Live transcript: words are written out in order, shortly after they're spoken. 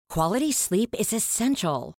Quality sleep is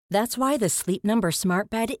essential. That's why the Sleep Number Smart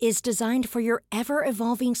Bed is designed for your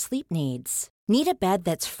ever-evolving sleep needs. Need a bed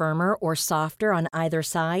that's firmer or softer on either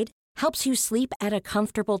side? Helps you sleep at a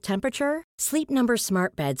comfortable temperature? Sleep Number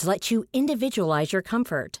Smart Beds let you individualize your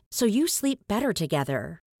comfort, so you sleep better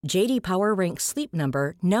together. J.D. Power ranks Sleep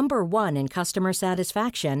Number number 1 in customer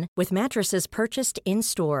satisfaction with mattresses purchased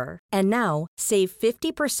in-store. And now, save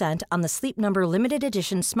 50% on the Sleep Number Limited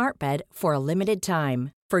Edition Smart Bed for a limited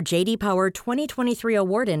time. For J.D. Power 2023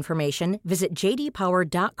 award information, visit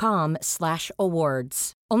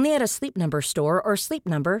jdpower.com/awards. Only at a Sleep Number store or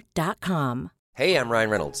sleepnumber.com. Hey, I'm Ryan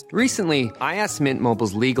Reynolds. Recently, I asked Mint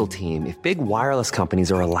Mobile's legal team if big wireless companies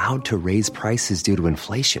are allowed to raise prices due to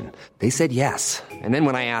inflation. They said yes. And then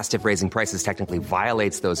when I asked if raising prices technically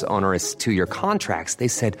violates those onerous 2-year contracts, they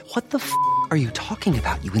said, "What the f*** are you talking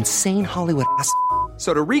about, you insane Hollywood ass?"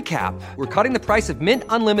 So to recap, we're cutting the price of Mint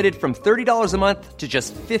Unlimited from $30 a month to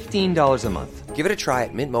just $15 a month. Give it a try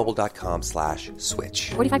at mintmobile.com/switch.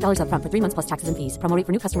 $45 up front for 3 months plus taxes and fees. Promo rate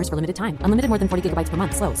for new customers for limited time. Unlimited more than 40 gigabytes per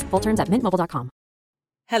month. Slows full terms at mintmobile.com.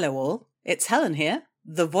 Hello all, it's Helen here,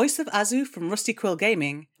 the voice of Azu from Rusty Quill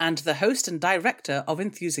Gaming and the host and director of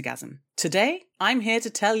Enthusiasm. Today, I'm here to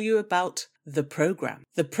tell you about The Program.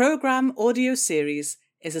 The Program audio series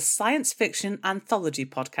is a science fiction anthology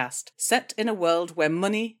podcast set in a world where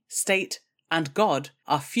money, state, and God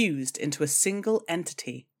are fused into a single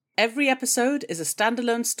entity. Every episode is a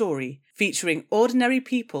standalone story featuring ordinary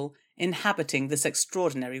people inhabiting this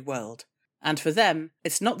extraordinary world. And for them,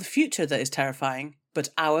 it's not the future that is terrifying, but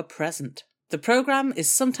our present. The program is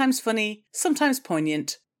sometimes funny, sometimes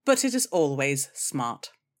poignant, but it is always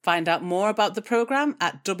smart. Find out more about the program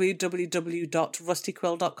at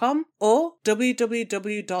www.rustyquill.com or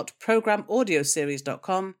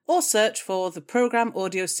www.programaudioseries.com, or search for the Program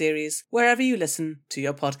Audio Series wherever you listen to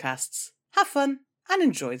your podcasts. Have fun and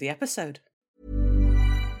enjoy the episode.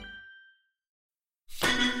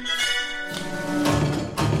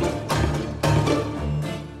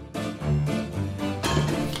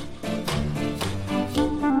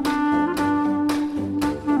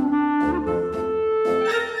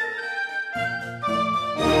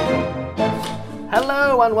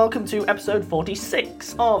 Hello and welcome to episode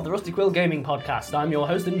 46 of the Rusty Quill Gaming Podcast. I'm your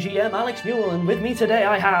host and GM, Alex Newell, and with me today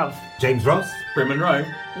I have... James Ross, Bryn Monroe,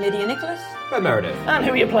 Lydia Nicholas, Ben Meredith, And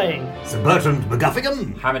who are you playing? Sir Bertrand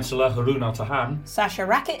McGuffigan, Hamid Salah Harun Al-Tahan, Sasha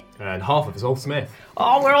Rackett, and half of us all Smith.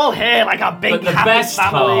 Oh, we're all here like a big But the happy best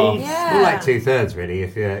family. half. More like 2/3 really,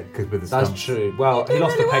 if because with the That's stumps. true. Well, he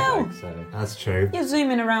lost really the peg well. leg, so... That's true. you're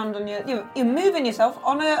zooming around on you're moving yourself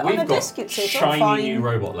on a We've got disc. It's all shiny fine. new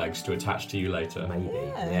robot legs to attach to you later. Maybe.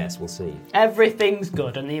 Yeah. Yes, we'll see. Everything's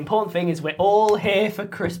good, and the important thing is we're all here for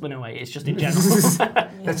Crispin Away. It's just in general.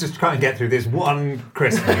 Let's just try and get through this one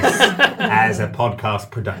Christmas as a podcast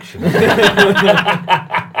production. A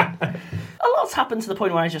lot's happened to the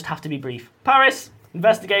point where I just have to be brief. Paris,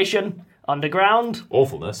 investigation, underground,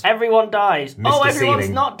 Awfulness. everyone dies. Mr. Everyone's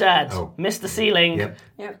Ceiling. not dead. Oh. Mr. Ceiling. Yep.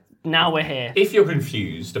 Yep. Now we're here. If you're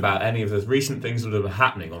confused about any of the recent things that have been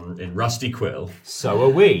happening in Rusty Quill, So are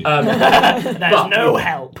we. There's no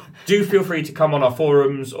help. do feel free to come on our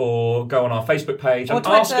forums or go on our Facebook page Or and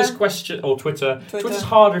ask Twitter. us questions, or Twitter. Twitter's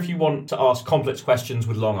harder if you want to ask complex questions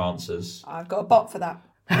with long answers. I've got a bot for that.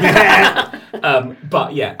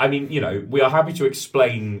 But yeah, I mean, we are happy to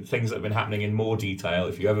explain things that have been happening in more detail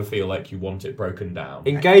if you ever feel like you want it broken down.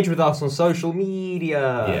 Engage with us on social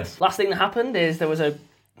media. Yes. Last thing that happened is there was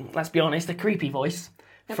let's be honest, a creepy voice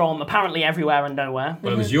from apparently everywhere and nowhere.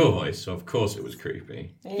 Well, it was your voice, so of course it was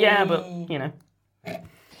creepy. Yeah, but,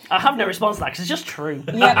 I have no response to that because it's just true.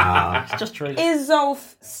 Yep. It's just true. Is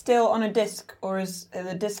Zolf still on a disc, or is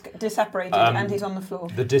the disc disapparated and he's on the floor?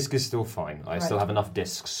 The disc is still fine. I still have enough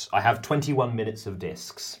discs. I have 21 minutes of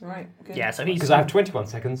discs. Right. Good. Yeah, so he's... Because I have 21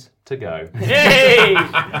 seconds to go. Yay!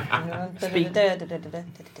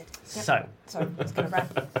 So. Sorry, I was going to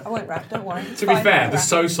rap. I won't rap, don't worry. To be fair, the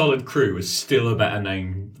So Solid Crew is still a better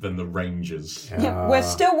name than the Rangers. Yeah, we're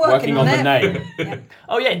still working on the it. name.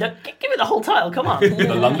 Oh yeah, give it the whole title, come on.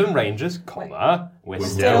 The London Rangers, we're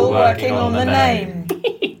Still working on the name.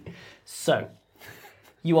 So,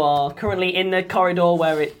 you are currently in the corridor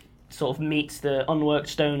where it sort of meets the unworked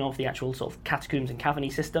stone of the actual sort of catacombs and cavern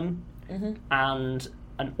system, and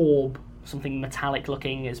an orb, something metallic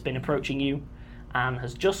looking, has been approaching you and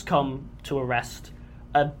has just come to arrest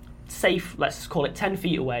a safe, let's call it 10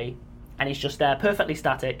 feet away, and he's just there, perfectly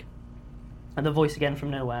static, and the voice again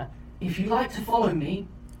from nowhere. If you'd like to follow me,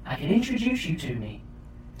 I can introduce you to me.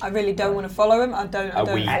 I really don't want to follow him. I don't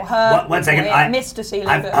we- for her. One second, or Mr. Sealing.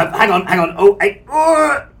 hang on.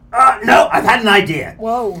 Oh, no, I've had an idea.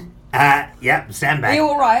 Whoa. Yeah, stand back. Are you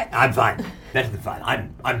all right? I'm fine. Better than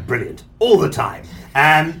fine. I'm brilliant. All the time.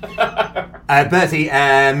 Bertie,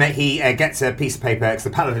 he gets a piece of paper, because the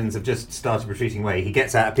paladins have just started retreating away. He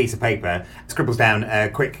gets a piece of paper, scribbles down a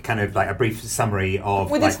quick kind of like a brief summary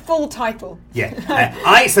of... With his full title. Yeah.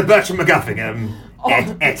 I, Sir Bertram McGuffingham,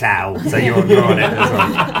 et al. So you're on it as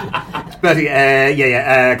well. Bertie,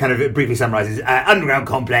 kind of briefly summarises. Underground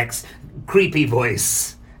complex, creepy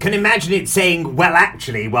voice. Can imagine it saying, well,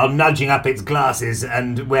 actually, while nudging up its glasses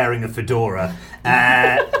and wearing a fedora.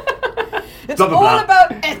 It's blah, blah, all blah.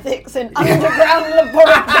 about ethics in underground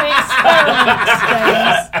laboratory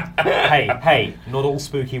experiments, Hey, not all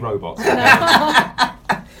spooky robots.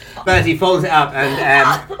 Bertie folds it up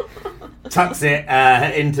and tucks it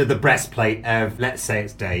into the breastplate of, let's say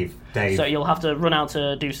it's Dave. So you'll have to run out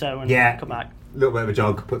to do so and come back. A little bit of a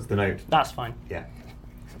jog, puts the note. That's fine. Yeah.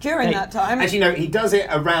 During that time... Actually, no, he does it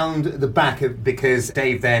around the back because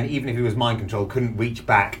Dave then, even if he was mind controlled, couldn't reach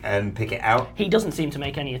back and pick it out. He doesn't seem to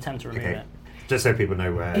make any attempt to remove it. Just so people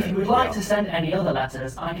know where... If you would like to send any other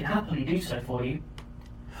letters, I can happily do so for you.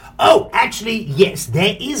 Oh, actually, yes,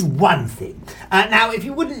 there is one thing. Now, if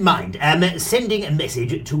you wouldn't mind sending a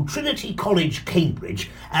message to Trinity College,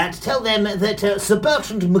 Cambridge, to tell them that Sir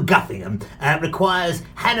Bertrand McGuffingham requires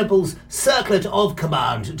Hannibal's Circlet of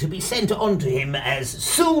Command to be sent on to him as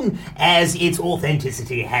soon as its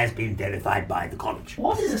authenticity has been verified by the college.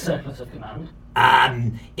 What is a Circlet of Command?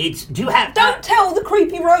 Do you have... Don't tell the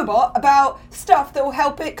creepy robot about stuff that will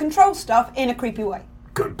help it control stuff in a creepy way.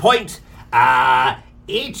 Good point.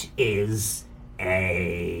 It is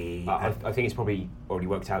a... I think it's probably already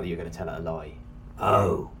worked out that you're going to tell it a lie.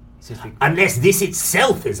 Oh. Unless this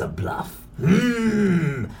itself is a bluff.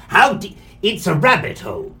 How deep... It's a rabbit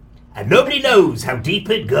hole. And nobody knows how deep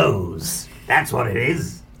it goes. That's what it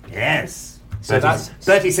is. Yes. So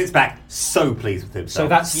Bertie sits back, so pleased with himself. So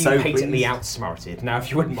that's you patently pleased. outsmarted. Now,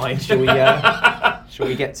 if you wouldn't mind, shall we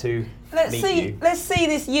get to Let's meet see. you? Let's see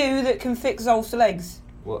this you that can fix Zolf's legs.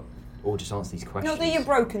 What? Or just answer these questions. Not that you're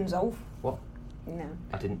broken, Zolf. What? No.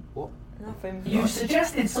 I didn't... What? Nothing. You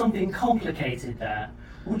suggested something complicated there.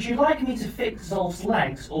 Would you like me to fix Zolf's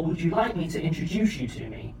legs, or would you like me to introduce you to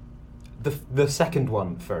me? The second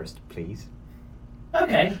one first, please.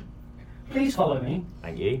 Okay. Please follow me.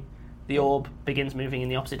 Thank you. The orb begins moving in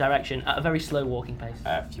the opposite direction at a very slow walking pace.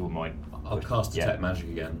 If you wouldn't mind. I'll cast Detect Magic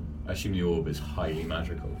again. I assume the orb is highly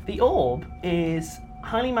magical. The orb is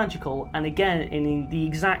highly magical, and again in the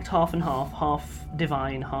exact half and half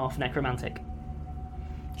divine, half necromantic.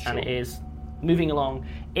 Sure. And it is moving along.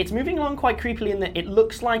 It's moving along quite creepily in that it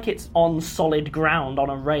looks like it's on solid ground on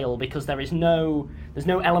a rail because there's no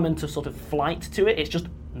element of sort of flight to it. It's just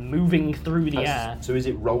moving through the air. So is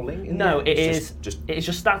it rolling? No, It's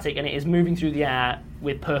just static, and it is moving through the air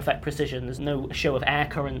with perfect precision. There's no show of air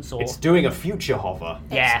currents or... It's doing a future hover.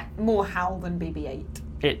 Yeah. It's more HAL than BB-8.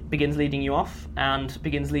 It begins leading you off and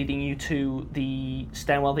begins leading you to the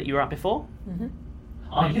stairwell that you were at before. Mm-hmm.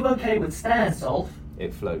 Are you okay with stairs, Zolf?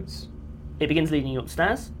 It floats. It begins leading you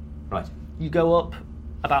upstairs. Right. You go up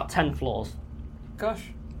about 10 floors. Gosh.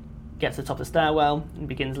 Get to the top of the stairwell and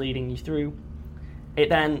begins leading you through. It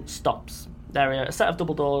then stops. There are a set of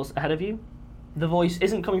double doors ahead of you. The voice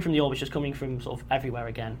isn't coming from the orb, it's just coming from sort of everywhere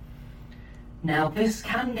again. Now, this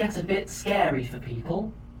can get a bit scary for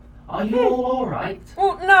people. Are you all alright?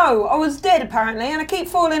 Well, no, I was dead apparently, and I keep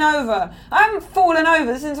falling over. I haven't fallen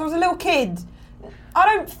over since I was a little kid. I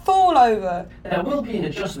don't fall over. There will be an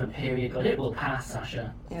adjustment period, but it will pass,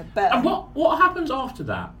 Sasha. Yeah, better. And what happens after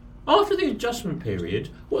that? After the adjustment period,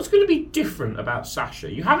 what's going to be different about Sasha?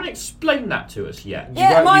 You haven't explained that to us yet.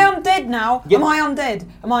 Yeah, am I undead now? Yeah. Am I undead?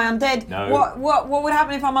 Am I undead? No. What would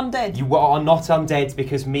happen if I'm undead? You are not undead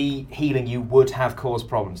because me healing you would have caused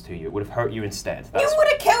problems to you. It would have hurt you instead. You would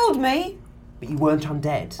have killed me. But you weren't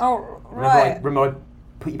undead. Oh, right. Remember I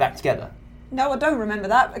put you back together? No, I don't remember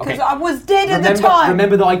that because Okay. I was dead at the time.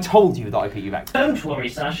 Remember that I told you that I put you back together. Don't worry,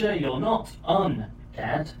 Sasha, you're not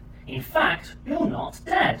undead. In fact, you're not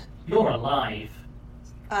dead. You're alive.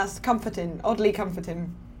 That's comforting, oddly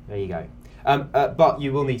comforting. There you go. But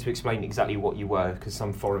you will need to explain exactly what you were, because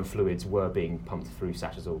some foreign fluids were being pumped through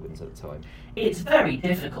Sasha's organs at the time. It's very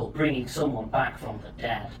difficult bringing someone back from the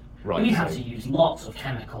dead. Right, We have so- to use lots of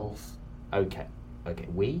chemicals. Okay.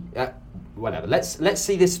 Whatever. Let's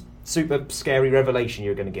see this super scary revelation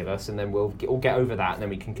you're going to give us, and then we'll get over that, and then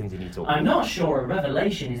we can continue talking. I'm not sure a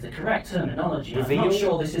revelation is the correct terminology. I'm Reveal? not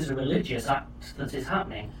sure this is a religious act that is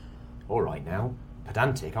happening. All right now.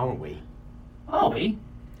 Pedantic, aren't we? Are we?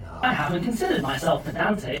 I haven't considered myself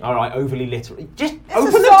pedantic. All right, overly literary. Just It's open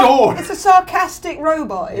a the door. It's a sarcastic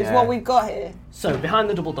robot, is Yeah. what we've got here. So, behind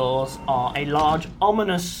the double doors are a large,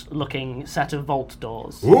 ominous-looking set of vault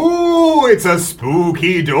doors. Ooh, it's a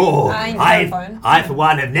spooky door. Ain't terrifying. I, for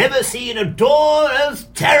one, have never seen a door as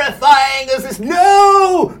terrifying as this.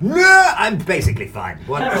 No! I'm basically fine.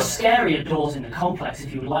 There are scarier doors in the complex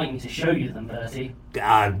if you would like me to show you them, Bertie.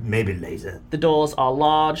 Maybe later. The doors are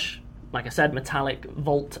large, like I said, metallic,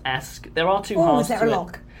 vault-esque. There are two Oh, halves is there to a it.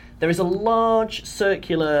 lock? There is a large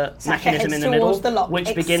circular Sasha mechanism heads in the middle, towards the lock,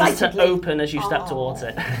 which begins to excitedly. open as you step towards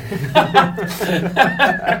it.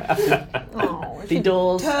 Oh, The she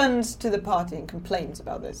doors- turns to the party and complains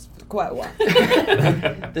about this for quite a while.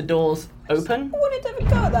 The doors open. I wanted to have a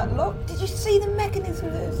go at that lock. Did you see the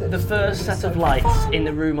mechanism? The first set of lights in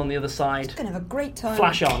the room on the other side Gonna have a great time.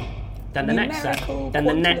 flash on. Then the next set, Numerical then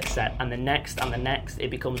the quantity. next set, and the next, and the next.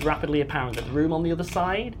 It becomes rapidly apparent that the room on the other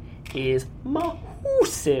side is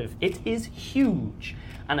massive. It is huge,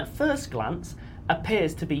 and at first glance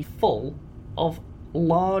appears to be full of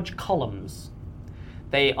large columns.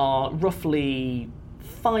 They are roughly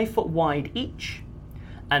 5 foot wide each,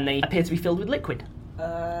 and they appear to be filled with liquid. They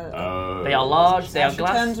are large, they are Sasha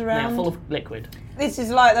glass, turns and they are around. full of liquid. This is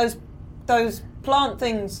like those plant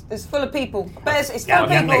things. It's full of people. But it's full of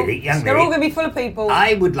Young people. lady, young They're lady. all going to be full of people.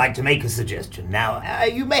 I would like to make a suggestion. Now,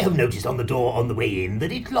 you may have noticed on the door on the way in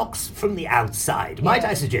that it locks from the outside. Might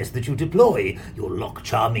I suggest that you deploy your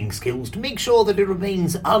lock-charming skills to make sure that it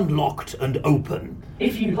remains unlocked and open?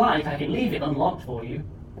 If you like, I can leave it unlocked for you.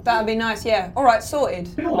 That'd be nice, yeah. All right, sorted.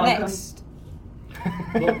 You're welcome. Next.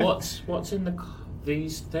 What's in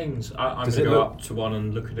these things? I'm Does going to it go look- up to one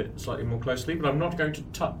and look at it slightly more closely, but I'm not going to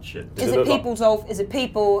touch it. Is it it look like- people, Zolf? Is it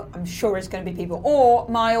people? I'm sure it's going to be people. Or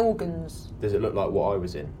my organs. Does it look like what I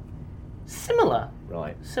was in? Similar.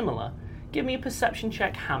 Right. Similar. Give me a perception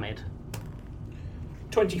check, Hamid.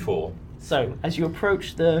 24. So, as you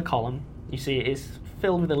approach the column, you see it is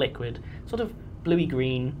filled with a liquid, sort of bluey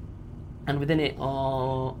green, and within it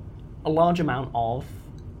are a large amount of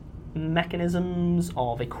mechanisms,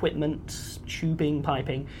 of equipment, tubing,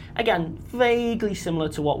 piping. Again, vaguely similar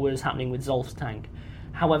to what was happening with Zolf's tank.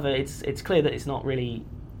 However, it's clear that it's not really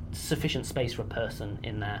sufficient space for a person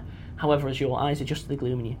in there. However, as your eyes adjust to the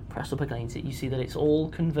gloom and you press up against it, you see that it's all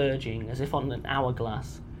converging, as if on an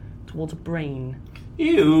hourglass, towards a brain.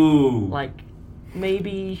 Ew. Like,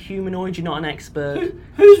 maybe humanoid, you're not an expert.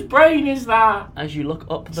 Whose brain is that? As you look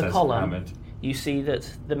up the Says column, Hamid. you see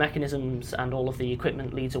that the mechanisms and all of the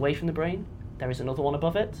equipment leads away from the brain. There is another one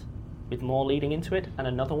above it, with more leading into it, and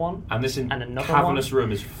another one. And this And another cavernous one.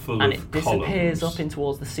 room is full And of it disappears columns. up in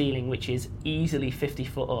towards the ceiling, which is easily 50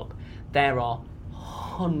 foot up. There are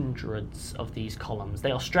hundreds of these columns.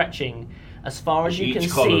 They are stretching as far as you Each can see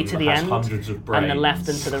column to the has end, hundreds of and the brains. left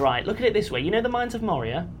and to the right. Look at it this way. You know the Mines of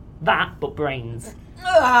Moria? That, but brains.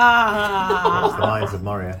 Ah! Lines of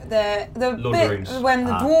Moria. The Lord of the Rings. bit when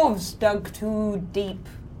the dwarves dug too deep.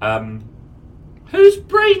 Whose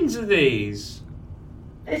brains are these?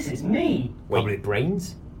 This is me. Probably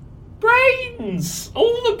brains? Brains!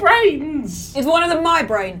 All the brains! Is one of them my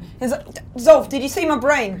brain? Is Zolf? Did you see my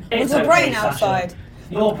brain? Was It's the okay, brain Sasha. outside?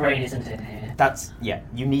 Your brain isn't in here. That's, yeah,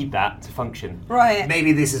 you need that to function. Right.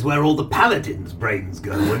 Maybe this is where all the paladins' brains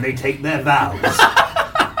go when they take their vows.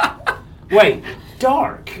 Wait,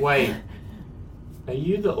 Dark! wait. Are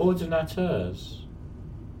you the ordinateurs?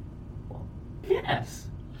 Yes.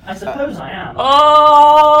 I suppose I am.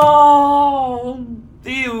 Oh,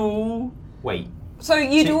 ew. Wait, So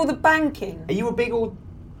you do all the banking? are you a big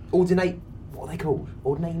ordinate... What are they called?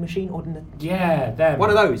 Ordinating machine? Yeah, them. One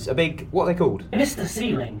of those, a big... What are they called? Mr.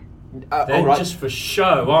 Ceiling. They're all right. just for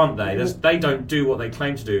show, aren't they? They don't do what they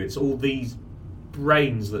claim to do. It's all these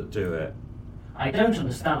brains that do it. I don't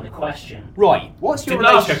understand the question. Right, what's your Didn't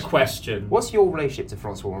ask a relationship... question. What's your relationship to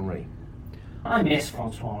Francois Henri? I miss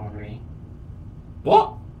Francois Henri.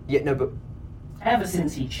 What? Yeah, no, but Ever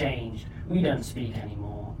since he changed, we don't speak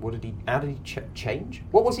anymore. what did he... How did he change?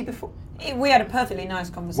 What was he before? We had a perfectly nice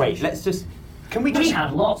conversation. Wait, let's just... Can we We just...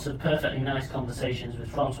 had lots of perfectly nice conversations with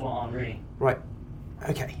Francois Henri. Right,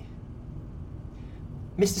 okay.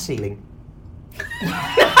 Mr. Ceiling.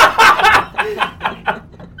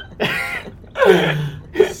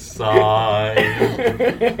 Sigh.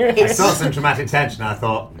 I saw some dramatic tension. I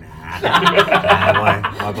thought,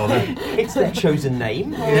 why bother? It's their chosen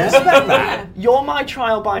name. You're my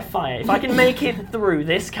trial by fire. If I can make it through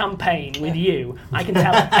this campaign with you, I can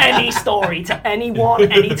tell any story to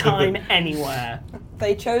anyone, anytime, anywhere.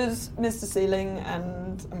 They chose Mr. Ceiling,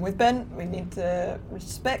 and with Ben, we need to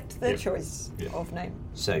respect their choice of name.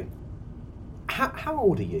 So, how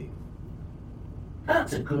old are you?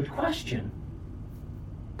 That's a good question.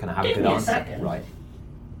 Can I have Give a good me a answer? second. Right.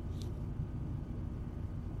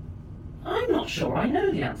 I'm not sure I know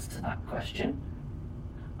the answer to that question.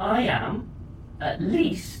 I am at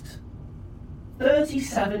least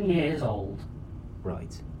 37 years old.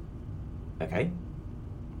 Right. Okay.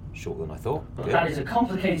 Shorter than I thought. But Good. that is a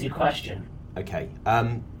complicated question. Okay.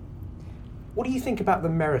 What do you think about the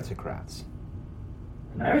meritocrats?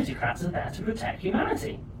 The meritocrats are there to protect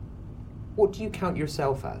humanity. What do you count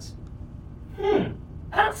yourself as?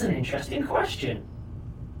 That's an interesting question.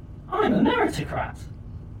 I'm a meritocrat.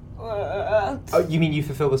 Oh, you mean you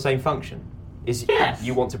fulfil the same function? Yes.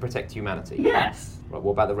 You want to protect humanity? Yes. Right,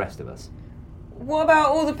 what about the rest of us? What about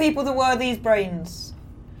all the people that were these brains?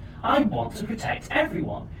 I want to protect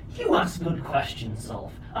everyone. You ask good questions,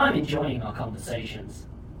 Zolf. I'm enjoying our conversations.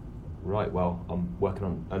 Right, well, I'm working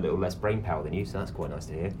on a little less brain power than you, so that's quite nice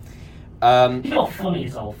to hear. You're funny,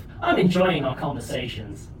 Zolf. I'm enjoying our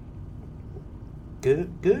conversations.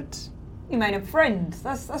 Good. You made a friend.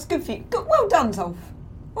 That's good for you. Good, well done, Zolf.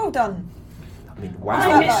 Well done. I mean, I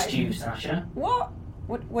wow. missed you, Sasha. What?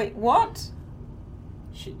 Wait, what?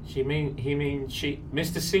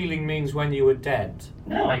 Mr. Sealing means when you were dead.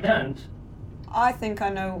 No, I don't. I think I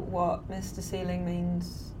know what Mr. Sealing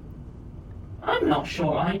means. I'm not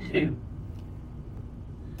sure I do.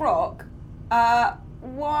 Brock,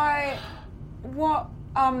 why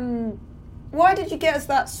did you get us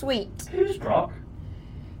that sweet? Who's Brock?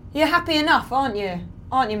 You're happy enough, aren't you?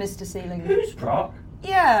 Aren't you, Mr. Sealing? Who's Brock?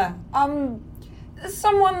 Yeah,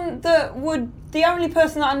 someone that the only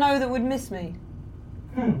person that I know that would miss me.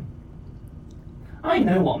 I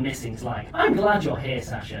know what missing's like. I'm glad you're here,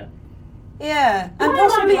 Sasha. Yeah, and Why am I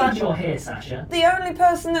possibly glad you're here, Sasha? the only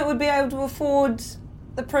person that would be able to afford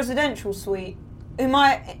the presidential suite, who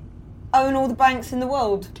might own all the banks in the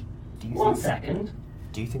world. One second.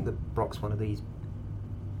 Do you think that Brock's one of these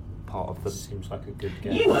part of the... Seems like a good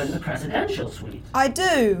guess. You own the presidential suite. I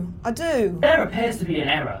do. There appears to be an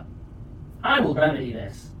error. I will remedy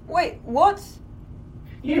this. Wait, what?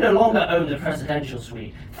 You no longer own the presidential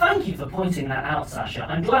suite. Thank you for pointing that out, Sasha.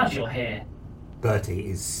 I'm glad you're here. Bertie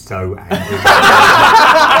is so angry.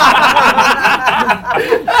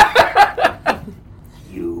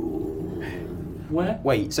 Where?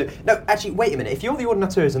 Wait, so... No, actually, wait a minute. If you're the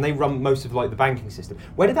Ordinateurs and they run most of, like, the banking system,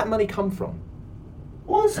 where did that money come from?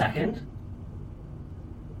 One second.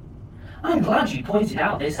 I'm glad you pointed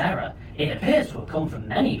out this error. It appears to have come from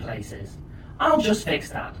many places. I'll just fix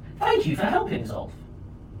that. Thank you for helping, Zolf.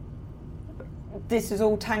 This is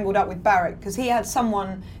all tangled up with Barrett, because he had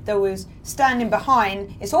someone that was standing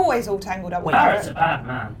behind. It's always all tangled up with Barrett's a Barrett. bad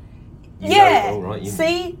man. Yeah. All right,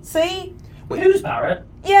 See? Wait. Who's Barrett?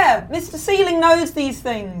 Yeah, Mr. Sealing knows these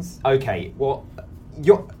things. Okay, well...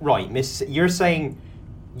 You're... Right, Miss... You're saying...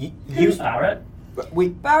 Who's Barrett?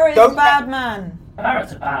 Barrett's a bad man.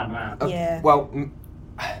 Barrett's a bad man. Yeah. Well...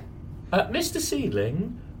 Mr.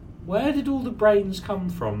 Sealing, where did all the brains come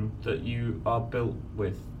from that you are built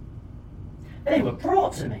with? They were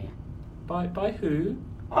brought to me. By who?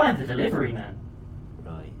 By the delivery men.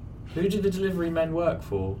 Right. Who do the delivery men work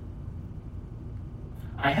for?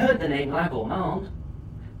 I heard the name La Gourmande.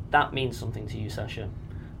 That means something to you, Sasha.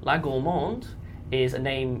 La Gourmande is a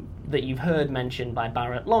name that you've heard mentioned by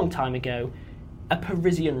Barrett long time ago, a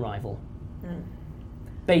Parisian rival.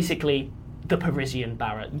 Basically, the Parisian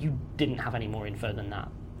Barrett. You didn't have any more info than that.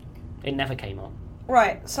 It never came up.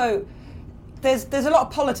 Right, so there's a lot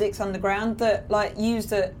of politics underground that like use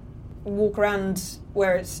that walk around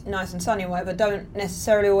where it's nice and sunny or whatever don't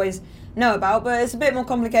necessarily always know about, but it's a bit more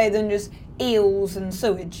complicated than just eels and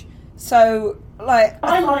sewage. So like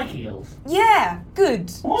I like eels. Yeah,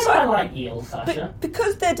 good. Why do I like eels, Sasha?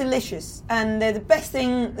 Because they're delicious and they're the best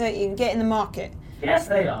thing that you can get in the market. Yes,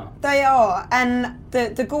 they are. They are, and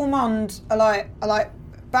the gourmands are like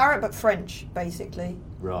Barrett but French, basically.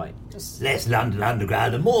 Right. Just Less London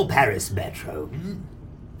Underground and more Paris Metro.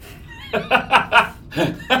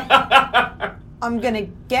 I'm gonna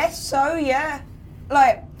guess so, yeah.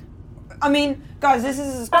 Like, I mean, guys, this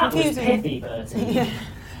is That was confusing. pithy, Bertie.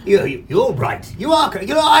 Yeah. You're right.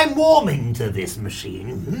 I'm warming to this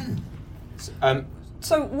machine.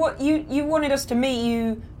 So what you wanted us to meet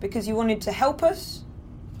you because you wanted to help us?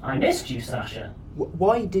 I missed you, Sasha.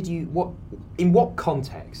 Why did you... In what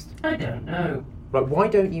context? I don't know. Like, why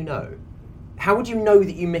don't you know? How would you know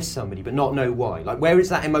that you missed somebody but not know why? Like, where is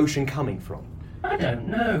that emotion coming from? I don't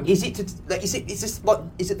know. Is it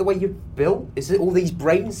the way you're built? Is it all these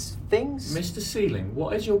brains things? Mr. Sealing,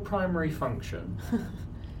 what is your primary function?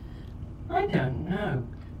 I don't know.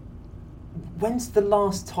 When's the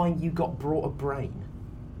last time you got brought a brain?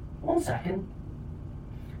 One second.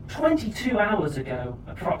 22 hours ago,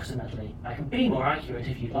 approximately. I can be more accurate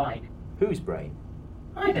if you'd like. Whose brain?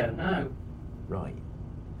 I don't know. Right.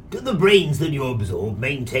 Do the brains that you absorb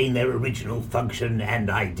maintain their original function and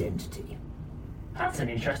identity? That's an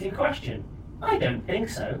interesting question. I don't think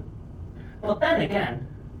so. But then again,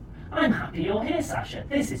 I'm happy you're here, Sasha.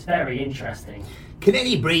 This is very interesting. Can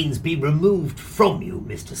any brains be removed from you,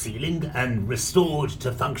 Mr. Sealing, and restored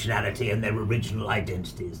to functionality and their original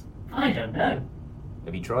identities? I don't know.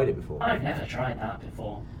 Have you tried it before? I've never tried that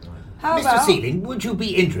before. How Mr. about... Sealing, would you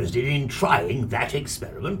be interested in trying that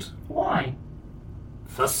experiment? Why?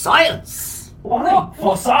 For science! Why?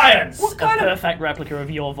 For science! What A kind of... perfect replica of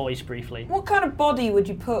your voice, briefly. What kind of body would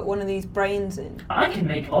you put one of these brains in? I can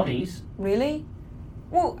make bodies. Really?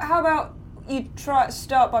 Well, how about you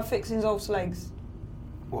start by fixing Zolf's legs?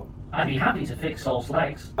 What? I'd be happy to fix Sol's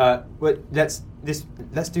legs. Well, let's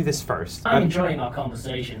do this first. I'm enjoying our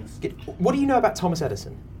conversations. What do you know about Thomas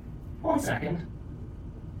Edison? 1 second.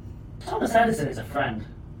 Thomas Edison is a friend.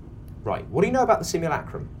 Right. What do you know about the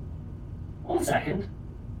simulacrum? 1 second.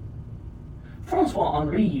 Francois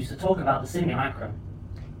Henri used to talk about the simulacrum.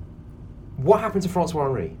 What happened to Francois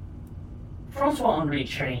Henri? Francois Henri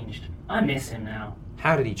changed. I miss him now.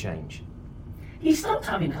 How did he change? He stopped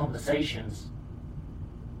having conversations.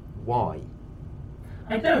 Why?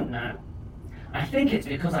 I don't know. I think it's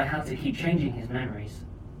because I had to keep changing his memories.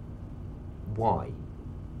 Why?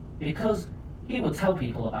 Because he would tell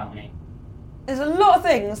people about me. There's a lot of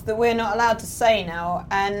things that we're not allowed to say now,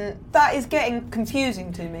 and that is getting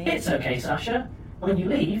confusing to me. It's okay, Sasha. When you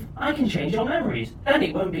leave, I can change your memories. Then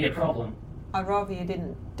it won't be a problem. I'd rather you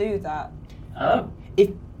didn't do that. Oh?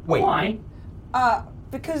 Wait. Why?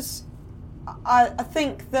 Because I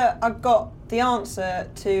think that I got the answer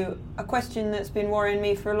to a question that's been worrying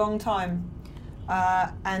me for a long time,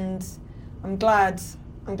 and I'm glad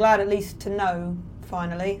at least to know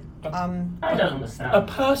finally. I don't understand. A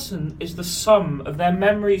person is the sum of their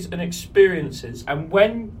memories and experiences, and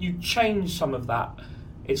when you change some of that,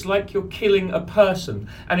 it's like you're killing a person.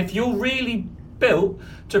 And if you're really built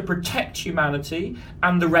to protect humanity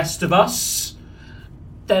and the rest of us,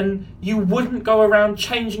 then you wouldn't go around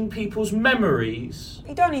changing people's memories.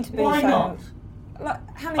 You don't need to be Why so... not? Like,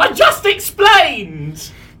 how many... I just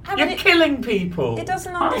explained! How You're many- killing people! It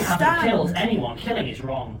doesn't I haven't killed understand. anyone. Killing is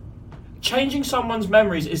wrong. Changing someone's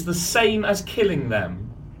memories is the same as killing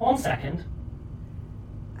them. 1 second.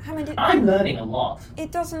 Hamid, I'm learning a lot.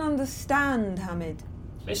 it doesn't understand, Hamid.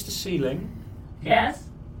 Mr. Sealing, Yes?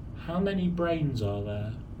 how many brains are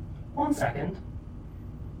there? 1 second.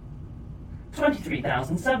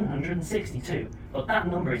 23,762. But that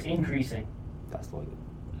number is increasing. That's like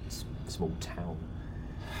a small town.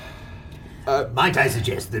 Might I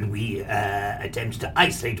suggest that we attempt to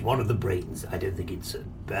isolate one of the brains? I don't think it's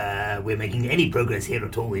we're making any progress here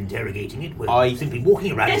at all interrogating it. We're simply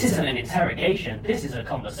walking around. This isn't an interrogation. This is a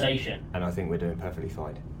conversation. And I think we're doing perfectly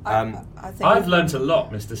fine. I think I've learnt a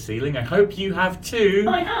lot, Mr. Sealing. I hope you have too.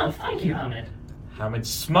 I have. Thank you, Hamid. Hamid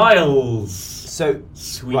smiles So,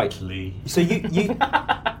 sweetly. so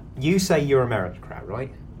you say you're a meritocrat,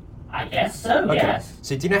 right? I guess so, Okay. yes.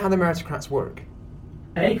 So do you know how the meritocrats work?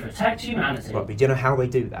 They protect humanity. Right, but do you know how they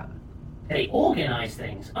do that? They organise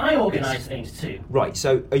things. I organise things too. Right,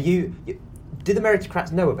 so do the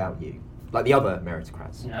meritocrats know about you? Like the other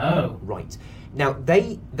meritocrats? No. Right. Now,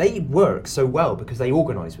 they work so well because they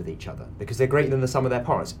organise with each other, because they're greater than the sum of their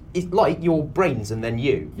parts. It's like your brains and then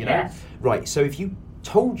you know? Yes. Right, so if you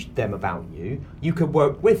told them about you, you could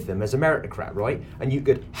work with them as a meritocrat, right? And you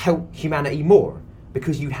could help humanity more,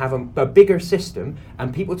 because you have a bigger system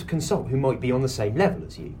and people to consult who might be on the same level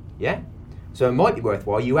as you, yeah? So it might be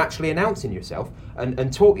worthwhile you actually announcing yourself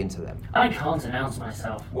and talking to them. I can't announce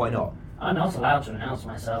myself. Why not? I'm not allowed to announce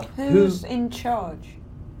myself. Who's in charge?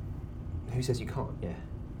 Who says you can't? Yeah.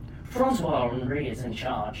 Francois Henri is in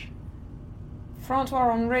charge. Francois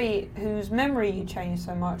Henri, whose memory you changed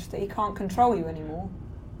so much that he can't control you anymore.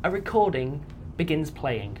 A recording begins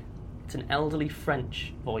playing. It's an elderly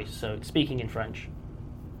French voice, so it's speaking in French.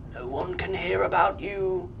 No one can hear about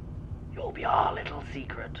you. You'll be our little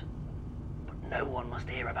secret. But no one must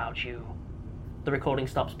hear about you. The recording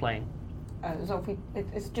stops playing.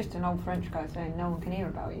 It's just an old French guy saying no one can hear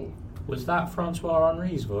about you. Was that Francois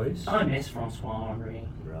Henri's voice? I miss Francois Henri.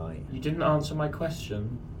 Right. You didn't answer my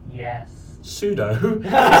question. Yes. Pseudo? Is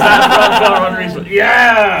that Francois Henri's voice?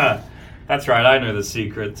 Yeah! That's right, I know the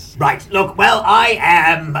secrets. Right, look, well, I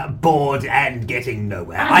am bored and getting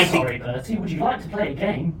nowhere. I'm sorry, Bertie. Would you like to play a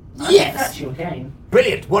game? Yes. That's your game.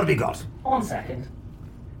 Brilliant, what have we got? 1 second.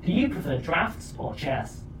 Do you prefer drafts or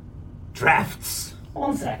chess? Drafts.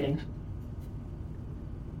 1 second.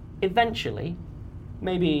 Eventually,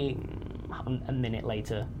 maybe a minute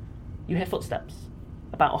later, you hear footsteps.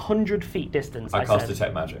 About 100 feet distance, I cast said.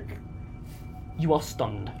 Detect Magic. You are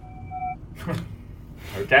stunned.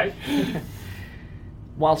 Okay.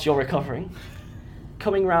 Whilst you're recovering,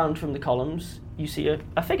 coming round from the columns, you see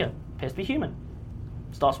a figure, appears to be human.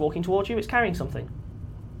 Starts walking towards you, it's carrying something.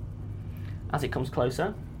 As it comes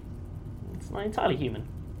closer, it's not entirely human.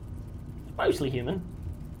 It's mostly human.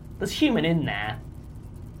 There's human in there.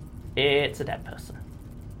 It's a dead person.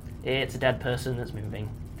 It's a dead person that's moving.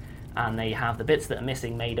 And they have the bits that are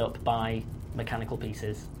missing made up by mechanical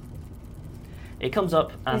pieces. It comes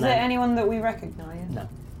up and Is there anyone that we recognise? No.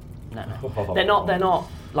 They're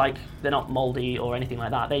not mouldy or anything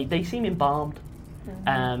like that. They seem embalmed.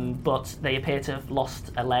 But they appear to have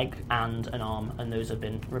lost a leg and an arm, and those have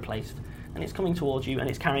been replaced. And it's coming towards you, and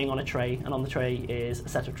it's carrying on a tray, and on the tray is a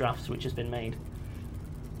set of drafts which has been made.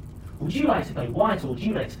 Would you like to play white or would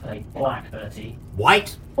you like to play black, Bertie?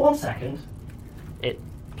 White? 1 second. It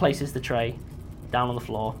places the tray down on the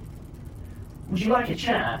floor. Would you like a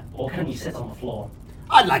chair or can you sit on the floor?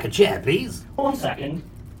 I'd like a chair, please. 1 second.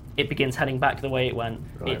 It begins heading back the way it went.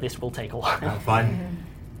 Right. This will take a while. Fine.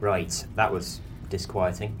 Right, that was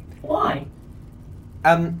disquieting. Why?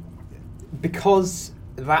 Because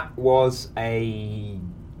that was a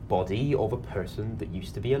body of a person that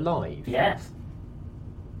used to be alive. Yes.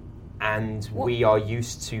 And we are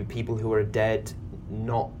used to people who are dead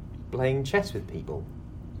not playing chess with people.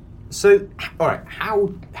 So, all right,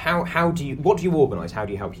 what do you organise? How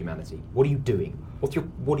do you help humanity? What are you doing? What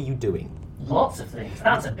are you doing? Lots of things.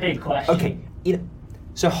 That's a big question. Okay,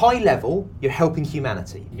 so high level, you're helping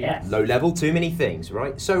humanity. Yes. Low level, too many things,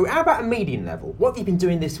 right? So how about a medium level? What have you been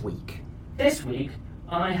doing this week? This week,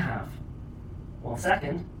 I have, 1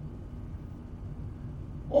 second,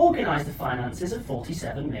 organised the finances of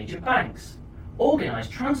 47 major banks,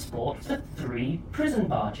 organised transport for 3 prison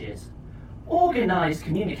barges, organised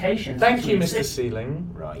communications... Thank you, Mr. Sealing.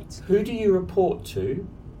 Right. Who do you report to?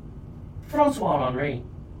 Francois Henri.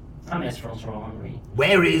 I miss Francois Henri.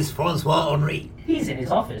 Where is Francois Henri? He's in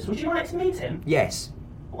his office. Would you like to meet him? Yes.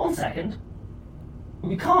 1 second.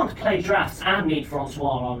 We can't play drafts and meet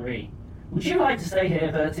Francois Henri. Would you like to stay here,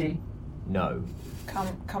 Bertie? No.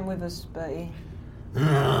 Come with us, Bertie.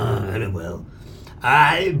 Very well.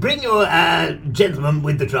 Bring your gentleman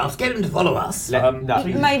with the drafts. Get him to follow us.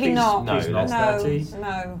 Maybe not. Please not, Bertie.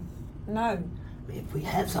 No. If we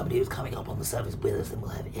have somebody who's coming up on the surface with us, then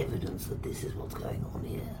we'll have evidence that this is what's going on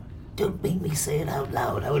here. Don't make me say it out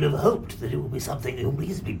loud. I would have hoped that it would be something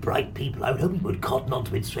reasonably bright people. I would hope you would cotton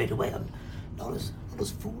onto it straight away. I'm not as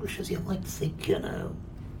foolish as you might think, you know.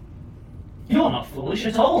 You're not foolish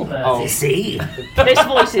at all, Bertie. Oh, see? This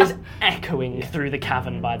voice is echoing through the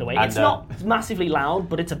cavern, by the way. And, it's not massively loud,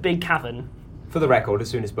 but it's a big cavern. For the record, as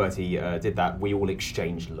soon as Bertie did that, we all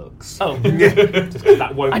exchanged looks. Oh. Just 'cause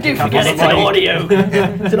that won't I do pick up forget on it's the an mic. audio.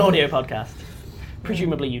 It's an audio podcast.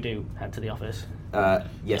 Presumably you do head to the office.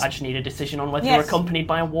 Yes. I just need a decision on whether Yes. you're accompanied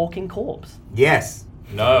by a walking corpse. Yes.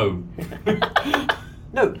 No.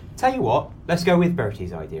 No, tell you what, let's go with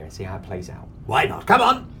Bertie's idea and see how it plays out. Why not? Come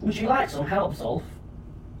on. Would you like some help, Zolf?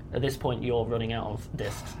 At this point, you're running out of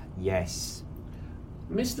discs. Yes.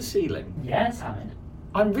 Mr. Sealing, Yes, Hammond.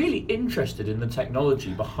 I'm really interested in the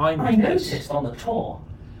technology behind I this. noticed on the tour.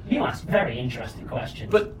 You asked very interesting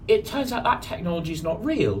questions. But it turns out that technology's not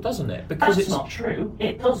real, doesn't it? Because that's it's not true.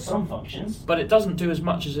 It does some functions. But it doesn't do as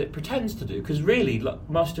much as it pretends to do, because really,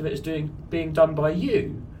 most of it is being done by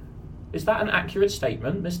you. Is that an accurate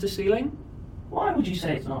statement, Mr. Sealing? Why would you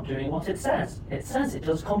say it's not doing what it says? It says it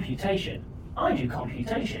does computation. I do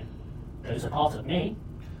computation. Those are part of me.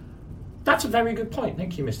 That's a very good point.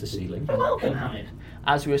 Thank you, Mr. Sealing. You're welcome, Hamid.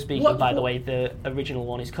 As we were speaking, What- by the way, the original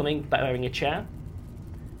one is coming, bearing a chair.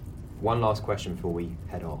 One last question before we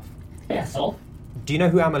head off. Yes, Zolf. Do you know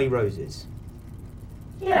who Amelie Rose is?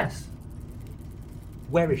 Yes.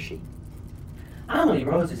 Where is she? Emily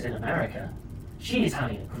Rose is in America. She is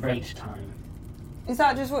having a great time. Is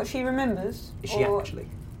that just what she remembers? Is she Or actually?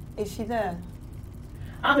 Is she there?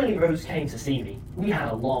 Emily Rose came to see me. We had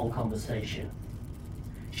a long conversation.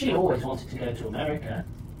 She always wanted to go to America.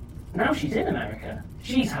 Now she's in America.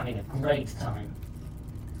 She's having a great time.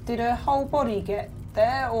 Did her whole body get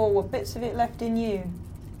there, or were bits of it left in you?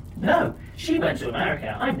 No, she went to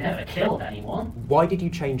America. I've never killed anyone. Why did you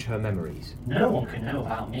change her memories? No one can know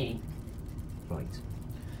about me. Right.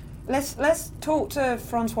 Let's talk to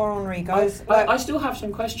Francois Henri, guys. I still have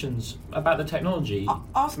some questions about the technology,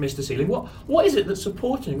 ask- Mr. Sealing. What is it that's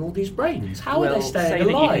supporting all these brains? How are We'll they staying say that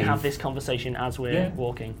you alive? can have this conversation as we're Yeah.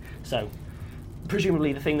 walking. So,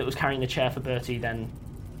 presumably the thing that was carrying the chair for Bertie then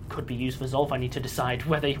could be used for Zolf. I need to decide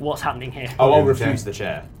what's happening here. Oh, I'll refuse the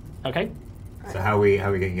chair. Okay. So how are we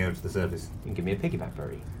getting out to the surface? You can give me a piggyback,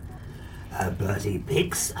 Bertie. Bertie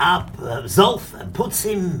picks up Zolf and puts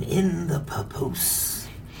him in the papoose.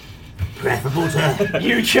 Preferable to...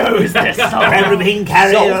 You chose this. Preferable being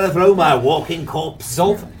carried on the floor by a walking corpse.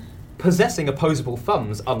 Zolf, possessing opposable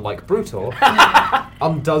thumbs, unlike Brutor,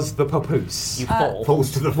 undoes the papoose. You fall.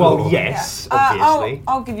 Falls to the floor. Well, yes, obviously.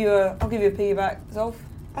 I'll give you a piggyback, Zolf.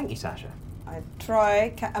 Thank you, Sasha. I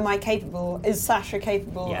try. Am I capable? Is Sasha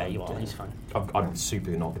capable? Yeah, you are. He's fine. I'm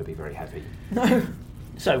super not going to be very heavy. No.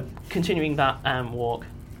 So, continuing that walk.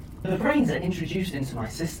 The brains are introduced into my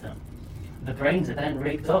system. The brains are then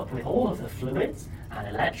rigged up with all of the fluids and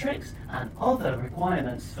electrics and other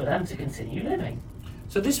requirements for them to continue living.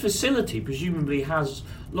 So this facility presumably has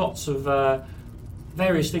lots of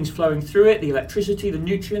various things flowing through it, the electricity, the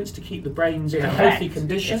nutrients to keep the brains in a healthy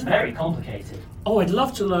condition. It's very complicated. Oh, I'd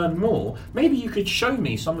love to learn more. Maybe you could show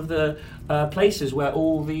me some of the places where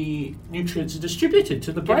all the nutrients are distributed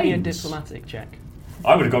to the brains. Give me a diplomatic check.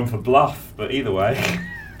 I would have gone for bluff, but either way.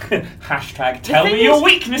 Hashtag tell me your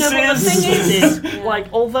weaknesses. No, but the thing is, like,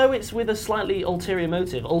 although it's with a slightly ulterior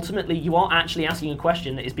motive, ultimately you are actually asking a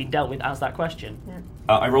question that is being dealt with as that question.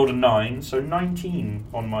 I rolled a 9, so 19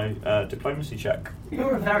 on my diplomacy check.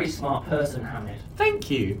 You're a very smart person, Hamid. Thank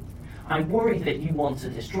you. I worry that you want to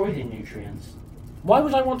destroy the nutrients. Why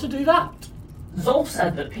would I want to do that? Zolf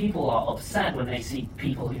said that people are upset when they see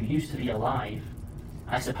people who used to be alive.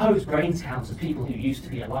 I suppose brains count as people who used to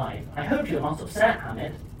be alive. I hope you're not upset,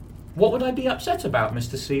 Hamid. What would I be upset about,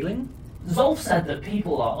 Mr. Sealing? Zolf said that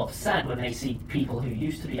people are upset when they see people who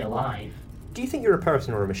used to be alive. Do you think you're a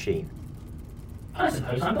person or a machine? I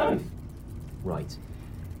suppose I'm both. Right.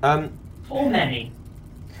 Or many.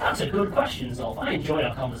 That's a good question, Zolf. I enjoy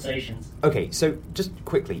our conversations. Okay, so just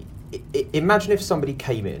quickly, imagine if somebody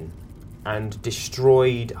came in and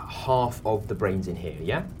destroyed half of the brains in here,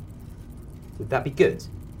 yeah? Would that be good?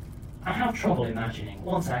 I have trouble imagining.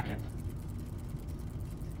 1 second.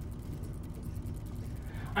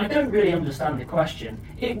 I don't really understand the question.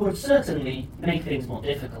 It would certainly make things more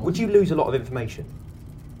difficult. Would you lose a lot of information?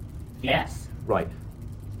 Yes. Right.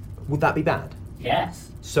 Would that be bad?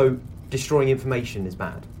 Yes. So, destroying information is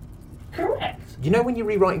bad? Correct. You know when you're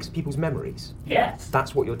rewriting people's memories? Yes.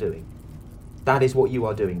 That's what you're doing. That is what you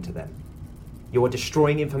are doing to them. You are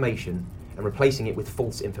destroying information and replacing it with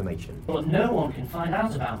false information. But no one can find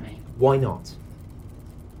out about me. Why not?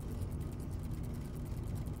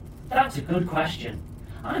 That's a good question.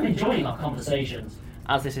 I'm enjoying our conversations.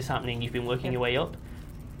 As this is happening, you've been working your way up.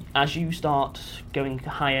 As you start going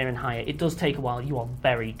higher and higher, it does take a while. You are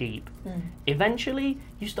very deep. Eventually,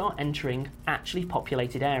 you start entering actually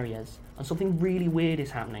populated areas, and something really weird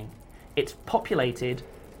is happening. It's populated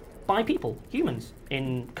by people, humans,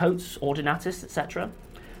 in coats, ordinatus, etc.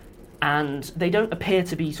 And they don't appear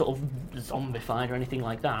to be sort of zombified or anything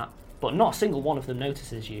like that, but not a single one of them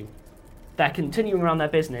notices you. They're continuing around their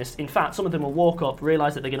business. In fact, some of them will walk up,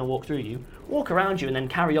 realise that they're going to walk through you, walk around you, and then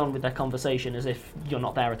carry on with their conversation as if you're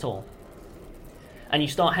not there at all. And you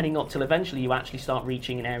start heading up till eventually you actually start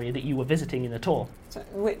reaching an area that you were visiting in the tour. So,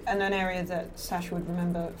 and an area that Sasha would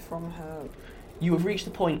remember from her... You have reached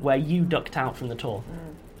the point where you ducked out from the tour.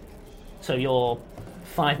 So you're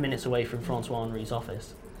 5 minutes away from Francois Henri's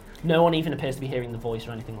office. No one even appears to be hearing the voice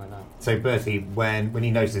or anything like that. So Bertie, when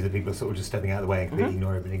he notices that people are sort of just stepping out of the way and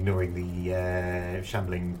completely ignoring the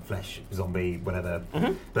shambling flesh zombie, whatever,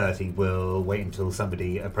 Bertie will wait until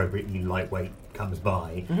somebody appropriately lightweight comes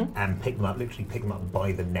by and literally pick them up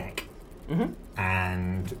by the neck,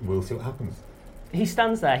 and we'll see what happens. He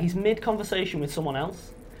stands there, he's mid-conversation with someone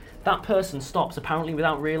else. That person stops apparently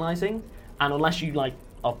without realising, and unless you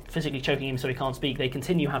are physically choking him so he can't speak, they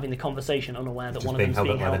continue having the conversation unaware that Just one of them's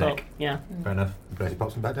being held up. Yeah. Fair enough. Bertie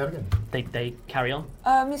pops him back down again. They carry on.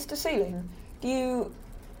 Mr. Sealing, do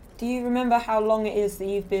you remember how long it is that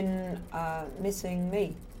you've been missing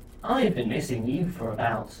me? I've been missing you for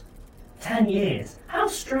about 10 years. How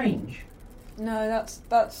strange. No,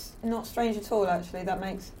 that's not strange at all. Actually, that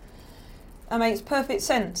makes perfect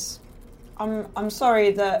sense. I'm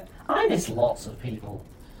sorry that I miss lots of people.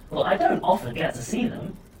 Well, I don't often get to see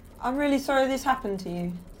them. I'm really sorry this happened to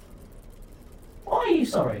you. Why are you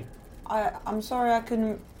sorry? I'm sorry I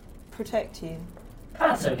couldn't protect you.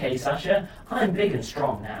 That's okay, Sasha. I'm big and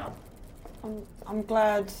strong now. I'm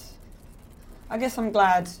glad. I guess I'm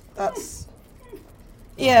glad. That's...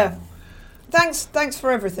 Yeah. Thanks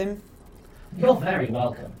for everything. You're very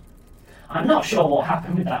welcome. I'm not sure what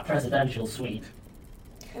happened with that presidential suite.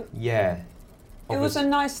 Yeah. It was a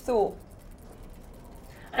nice thought.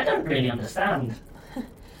 I don't really understand.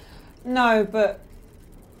 No, but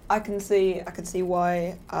I can see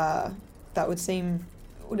why that would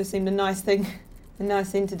have seemed a nice thing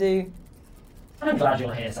to do. I'm glad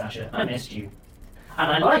you're here, Sasha. I missed you.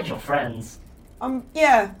 And I like your friends.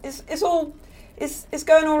 Yeah, it's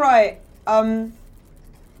going all right. I'm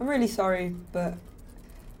really sorry, but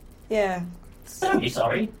yeah. Don't be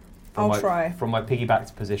sorry. I'll try. From my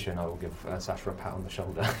piggybacked position, I will give Sasha a pat on the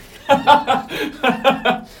shoulder.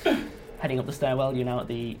 Heading up the stairwell, you're now at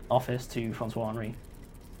the office to Francois Henri.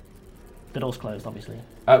 The door's closed, obviously.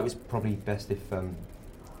 It was probably best if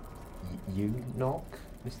you knock,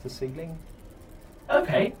 Mr. Sealing.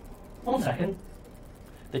 Okay, 1 second.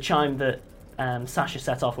 The chime that Sasha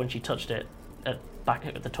set off when she touched it back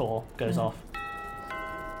at the door goes off.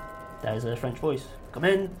 There's a French voice. Come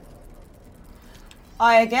in.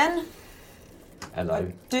 I again? Hello.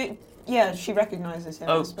 Yeah, she recognises him.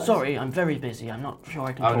 Oh, sorry, I'm very busy. I'm not sure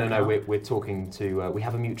I can talk no, now. we're talking to... we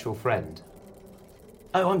have a mutual friend.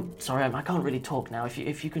 Oh, I'm sorry, I can't really talk now.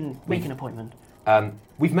 If you can make an appointment.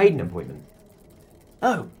 We've made an appointment.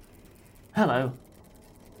 Oh, hello.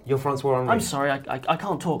 You're Francois Henri. I'm sorry, I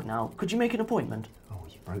can't talk now. Could you make an appointment? Oh,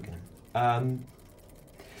 you've broken it.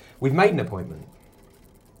 We've made an appointment.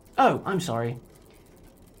 Oh, I'm sorry.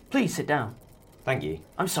 Please sit down. Thank you.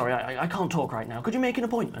 I'm sorry, I can't talk right now. Could you make an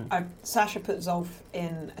appointment? Sasha put Zolf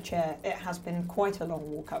in a chair. It has been quite a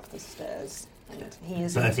long walk up the stairs. And he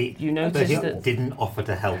is... Bertie, You notice that didn't offer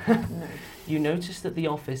to help. No. You notice that the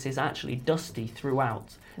office is actually dusty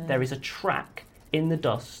throughout. There is a track in the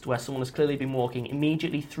dust where someone has clearly been walking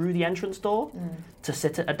immediately through the entrance door to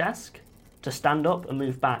sit at a desk, to stand up and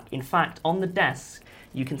move back. In fact, on the desk,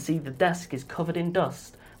 you can see the desk is covered in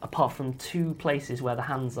dust, apart from 2 places where the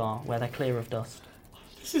hands are, where they're clear of dust.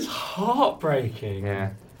 This is heartbreaking.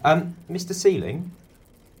 Yeah. Mr. Sealing?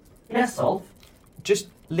 Yes, Zolf? Just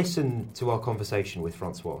listen to our conversation with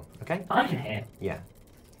Francois, okay? I can hear. Yeah.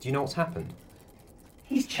 Do you know what's happened?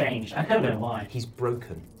 He's changed. I don't know why. He's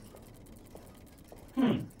broken.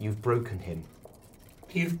 You've broken him.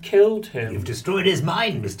 You've killed him. You've destroyed his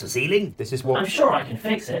mind, Mr. Sealing. This is what... I'm sure I can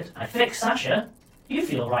fix it. I fixed Sasha. You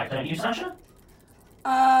feel right, don't you, Sasha?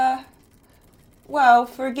 Well,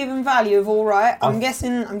 for a given value of all right, I'm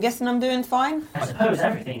guessing I'm doing fine. I suppose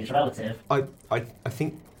everything is relative. I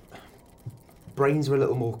think brains are a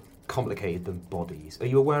little more complicated than bodies. Are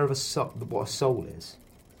you aware of what a soul is?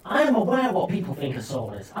 I am aware what people think a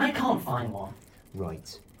soul is. I can't find one.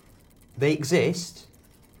 Right. They exist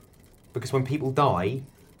because when people die,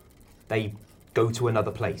 they go to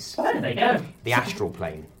another place. Where do they go? The astral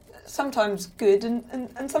plane. Sometimes good and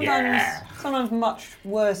sometimes much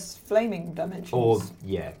worse flaming dimensions. Or,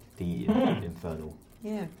 the infernal.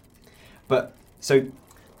 Yeah. But, so...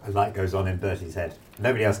 A light goes on in Bertie's head.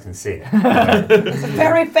 Nobody else can see it. It's a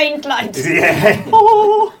very faint light. Yeah.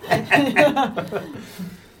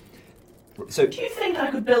 So, do you think I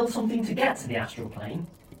could build something to get to the astral plane?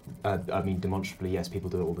 I mean, demonstrably, yes, people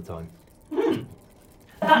do it all the time.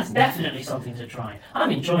 That's definitely something to try. I'm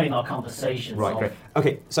enjoying our conversations. Right, great.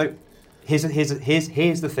 Okay, so here's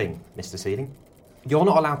the thing, Mr. Sealing. You're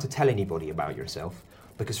not allowed to tell anybody about yourself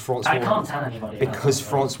because Francois... I can't tell anybody about Because myself.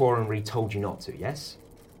 Francois Henri told you not to, yes?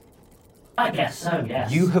 I guess so,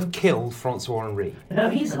 yes. You have killed Francois Henri. No,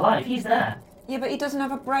 he's alive. He's there. Yeah, but he doesn't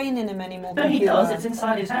have a brain in him anymore. No, he does. It's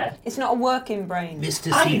inside his head. It's not a working brain.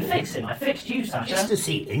 Mr. I Sealing. can fix him. I fixed you, Sasha. Mr.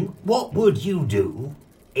 Sealing, what would you do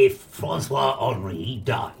if Francois Henri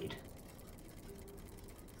died?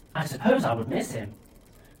 I suppose I would miss him.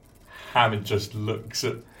 Hammond just looks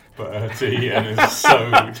at Bertie and is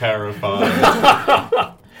so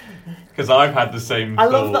terrified. Because I've had the same I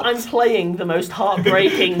love thought. that I'm playing the most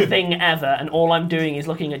heartbreaking thing ever, and all I'm doing is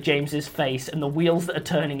looking at James's face, and the wheels that are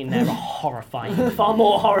turning in there are horrifying. Far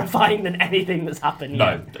more horrifying than anything that's happened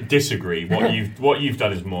No, yet. disagree. What you've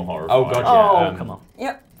done is more horrifying. Oh, God, yeah. Oh, come on.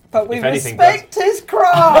 Yep, but we If anything, respect his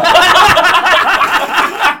craft.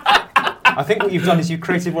 I think what you've done is you've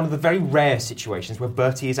created one of the very rare situations where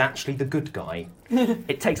Bertie is actually the good guy.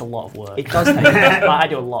 It takes a lot of work. It does take I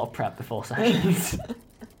do a lot of prep before sessions.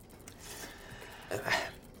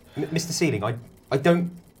 Mr. Sealing, I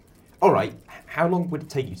don't... All right, how long would it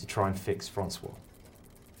take you to try and fix Francois?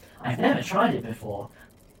 I've never tried it before.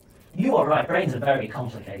 You are right, brains are very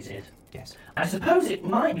complicated. Yes. I suppose it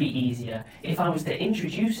might be easier if I was to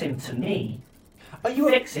introduce him to me,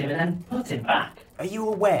 fix him, and then put him back. Are you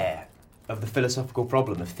aware of the philosophical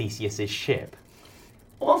problem of Theseus's ship?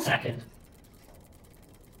 1 second.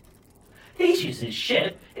 Theseus's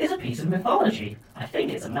ship is a piece of mythology. I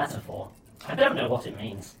think it's a metaphor. I don't know what it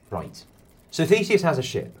means. Right. So Theseus has a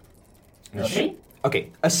ship. Does he?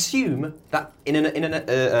 Okay, assume that in an This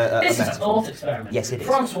is a metaphor. thought experiment. Yes, it is.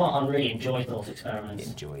 Francois Henri enjoyed thought experiments.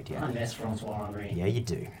 Enjoyed, yeah. I miss Francois Henri. Yeah, you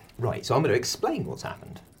do. Right, so I'm going to explain what's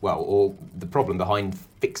happened. Well, or the problem behind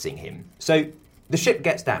fixing him. So the ship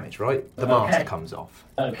gets damaged, right? The mast comes off.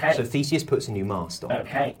 Okay. So Theseus puts a new mast on.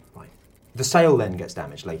 Okay. Right. The sail then gets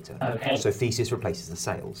damaged later. Okay. So Theseus replaces the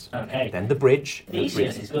sails. Okay. Then the bridge.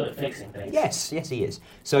 Theseus is good at fixing things. Yes, he is.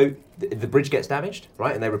 So the bridge gets damaged,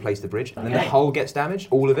 right? And they replace the bridge. And then the Okay. hull gets damaged,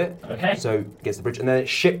 all of it. Okay. So gets the bridge. And then it's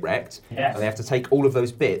shipwrecked. Yes. And they have to take all of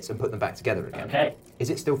those bits and put them back together again. Okay. Is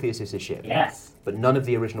it still Theseus' ship? Yes. But none of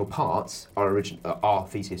the original parts are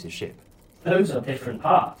Theseus' ship. Those are different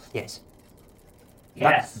parts. Yes.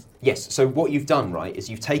 Yes. Yes. So what you've done, right, is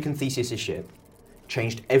you've taken Theseus' ship,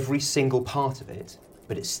 changed every single part of it,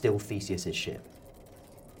 but it's still Theseus' ship.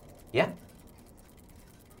 Yeah?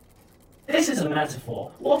 This is a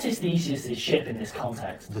metaphor. What is Theseus' ship in this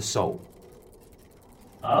context? The soul.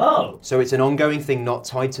 Oh. So it's an ongoing thing not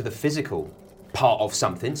tied to the physical part of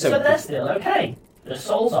something. So they're still okay. The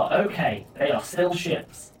souls are okay. They are still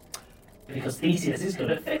ships. Because Theseus is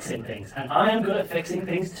good at fixing things, and I am good at fixing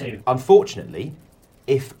things too. Unfortunately,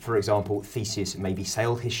 if, for example, Theseus maybe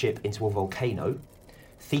sailed his ship into a volcano,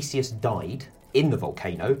 Theseus died in the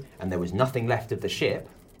volcano, and there was nothing left of the ship,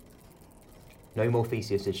 no more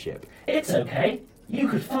Theseus' ship. It's okay. You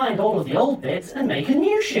could find all of the old bits and make a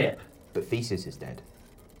new ship. But Theseus is dead,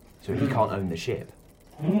 so he can't own the ship.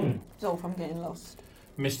 Zolf, I'm getting lost.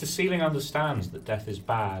 Mr. Sealing understands that death is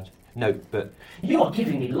bad. No, but You are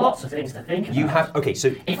giving me lots of things to think about. you have... Okay,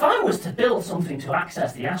 so... If I was to build something to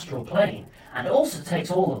access the astral plane, and also takes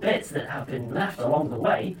all the bits that have been left along the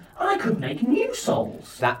way, I could make new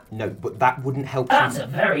souls. But that wouldn't help... That's a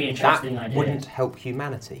very interesting that idea. wouldn't help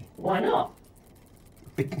humanity. Why not?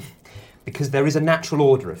 Because there is a natural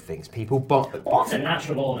order of things. People... What's a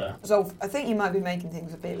natural order? Zolf, I think you might be making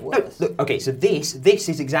things a bit worse. Look, okay, so this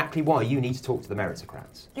is exactly why you need to talk to the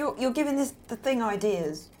meritocrats. You're giving the thing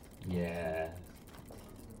ideas. Yeah.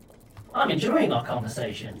 I'm enjoying our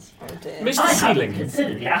conversations. Oh dear. Mr. I Sealing. haven't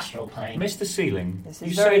considered the astral plane. Mr. Sealing. This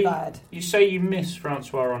is very bad. You say you miss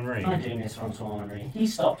Francois Henri. I do miss Francois Henri. He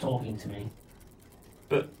stopped talking to me.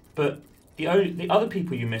 But the other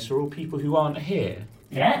people you miss are all people who aren't here.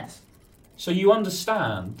 Yes. So you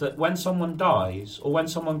understand that when someone dies or when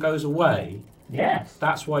someone goes away, Yes.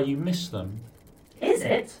 that's why you miss them. Is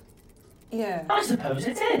it? Yeah. I suppose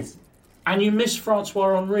it is. And you miss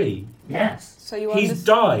Francois Henri. Yes. So you He's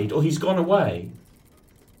died or he's gone away.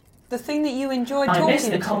 the thing that you enjoy I talking miss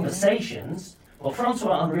the to. conversations. Well,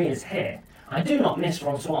 Francois Henri is here. I do not miss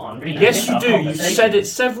Francois Henri. I Yes, miss you our do. You've conversations. said it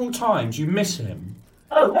several times. You miss him.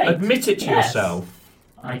 Oh, wait. Admit it to Yes. yourself.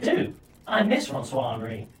 I do. I miss Francois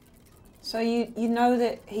Henri. So you know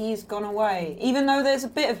that he's gone away, even though there's a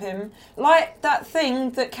bit of him, like that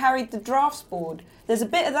thing that carried the drafts board. There's a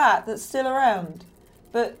bit of that that's still around,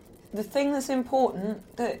 but the thing that's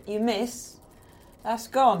important that you miss, that's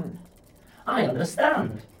gone. I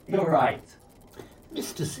understand. You're right.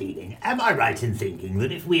 Mr. Sealing, am I right in thinking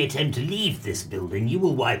that if we attempt to leave this building, you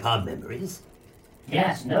will wipe our memories?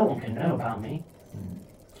 Yes, no one can know about me.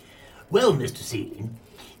 Well, Mr. Sealing,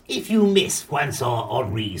 if you miss Francois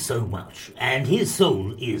Henri so much, and his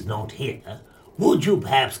soul is not here, would you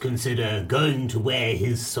perhaps consider going to where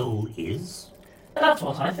his soul is? That's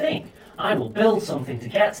what I think. I will build something to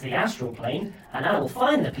get to the astral plane, and I will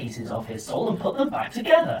find the pieces of his soul and put them back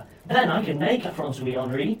together. Then I can make a Francois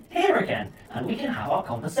Henri here again, and we can have our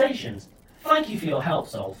conversations. Thank you for your help,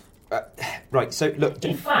 Zolf. Right, so look...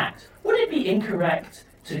 In fact, would it be incorrect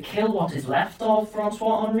to kill what is left of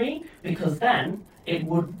Francois Henri? Because then it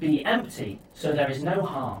would be empty, so there is no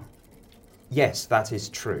harm. Yes, that is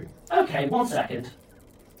true. Okay, 1 second.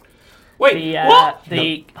 Wait,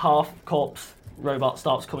 The half-corpse robot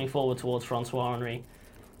starts coming forward towards Francois Henri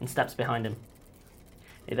and steps behind him.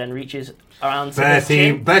 He then reaches around to his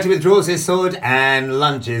chin. Bertie withdraws his sword and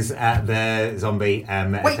lunges at the zombie,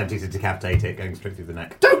 attempting to decapitate it, going straight through the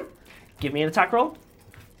neck. Give me an attack roll.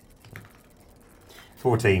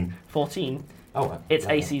 14. 14. Oh, Its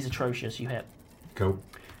AC is atrocious. You hit. Cool.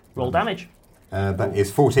 Roll damage. That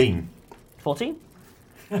is 14. 14.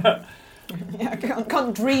 Yeah, I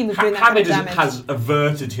can't dream of doing that kind Hamid of damage. has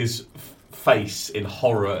averted his face in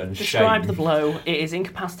horror and Describe shame. the blow. It is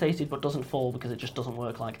incapacitated but doesn't fall because it just doesn't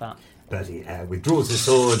work like that. Bertie withdraws his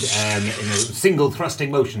sword in a single thrusting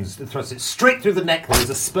motion, thrusts it straight through the neck. There's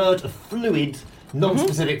a spurt of fluid,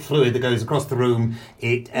 non-specific fluid that goes across the room.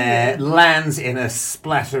 It lands in a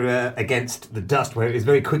splatter against the dust where it is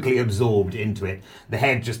very quickly absorbed into it. The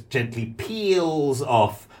head just gently peels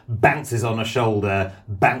off, bounces on a shoulder,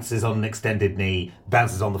 bounces on an extended knee,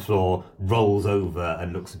 bounces on the floor, rolls over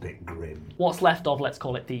and looks a bit grim. What's left of, let's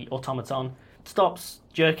call it the automaton, stops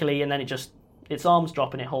jerkily and then its arms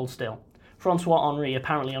drop and it holds still. Francois Henri,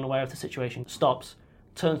 apparently unaware of the situation, stops,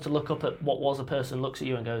 turns to look up at what was a person, looks at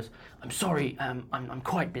you and goes, I'm sorry, I'm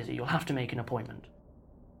quite busy, you'll have to make an appointment.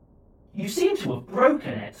 You seem to have broken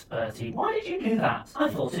it, Bertie. Why did you do that? I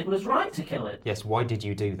thought it was right to kill it. Yes, why did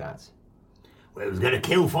you do that? Well, it was going to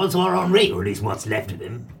kill Francois Henri, or at least what's left of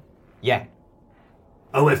him. Yeah.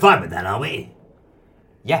 Oh, we're fine with that, are we?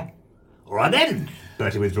 Yeah. All right then.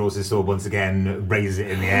 Bertie withdraws his sword once again, raises it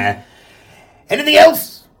in the air. Anything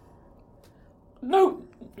else? No,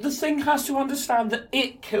 the thing has to understand that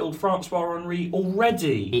it killed Francois Henri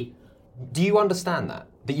already. Do you understand that?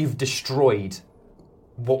 That you've destroyed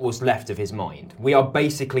what was left of his mind. We are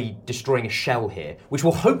basically destroying a shell here, which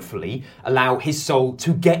will hopefully allow his soul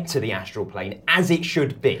to get to the astral plane as it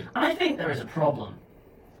should be. I think there is a problem.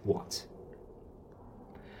 What?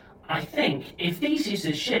 I think if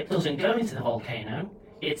Theseus' ship doesn't go into the volcano,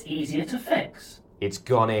 it's easier to fix. It's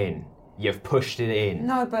gone in. You've pushed it in.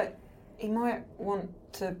 No, but he might want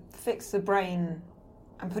to fix the brain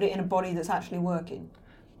and put it in a body that's actually working.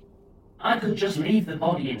 I could just leave the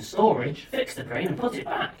body in storage, fix the brain and put it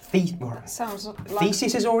back. Sounds like...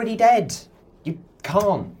 Theseus is already dead. You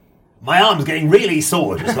can't. My arm's getting really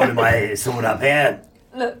sore, just holding my sword up here.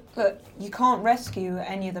 Look, you can't rescue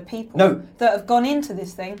any of the people No. that have gone into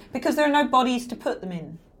this thing because there are no bodies to put them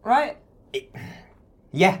in, right?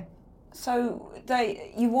 Yeah. So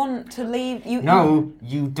you want to leave... No,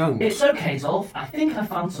 you don't. It's okay, Zolf. I think I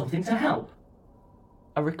found something to help.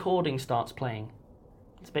 A recording starts playing.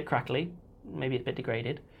 It's a bit crackly, maybe a bit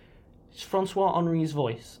degraded. It's Francois Henri's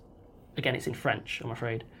voice. Again, it's in French, I'm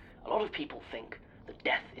afraid. A lot of people think that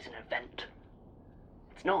death is an event.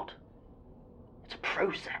 It's not. It's a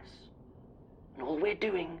process. And all we're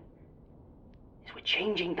doing is we're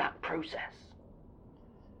changing that process.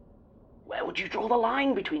 Where would you draw the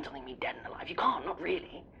line between something being dead and alive? You can't, not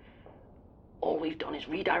really. All we've done is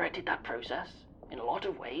redirected that process in a lot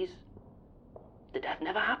of ways. The death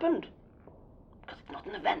never happened. Because it's not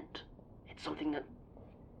an event. It's something that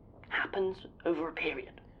happens over a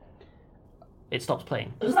period. It stops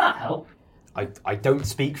playing. Does that help? I don't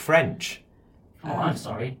speak French. Oh, I'm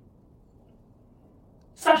sorry.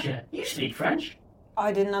 Sasha, you speak French.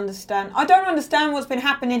 I didn't understand. I don't understand what's been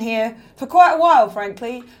happening here for quite a while,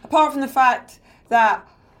 frankly, apart from the fact that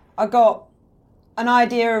I got an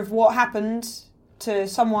idea of what happened to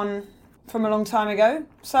someone from a long time ago.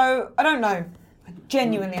 So, I don't know. I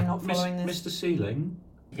genuinely am not following this. Mr. Sealing?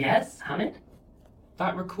 Yes, Hamid?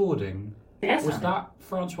 That recording, Yes, was Hamid? that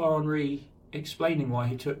Francois Henri explaining why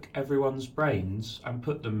he took everyone's brains and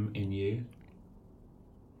put them in you?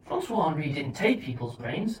 Francois Henri didn't take people's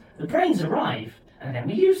brains. The brains arrive, and then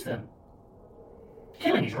we use them.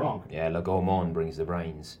 Killing is wrong. Yeah, Le Gourmand brings the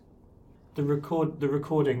brains. The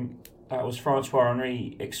recording, that was Francois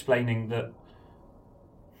Henri explaining that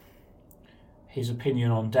his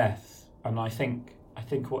opinion on death, and I think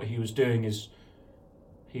what he was doing is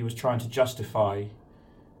he was trying to justify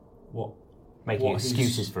Making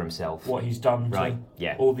excuses for himself. What he's done Right, to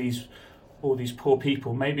yeah. all these poor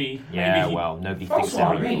people. Maybe nobody thinks Francois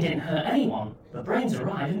that. Henri didn't hurt anyone. The brains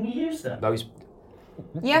arrive and we use them. Those.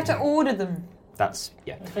 You have to order them. That's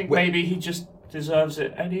yeah. I think maybe he just deserves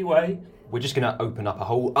it anyway. We're just going to open up a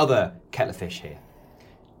whole other kettle of fish here.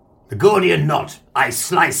 The Gordian knot. I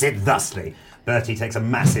slice it thusly. Bertie takes a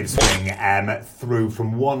massive swing through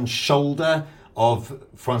from one shoulder of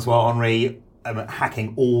Francois Henri,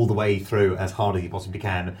 hacking all the way through as hard as he possibly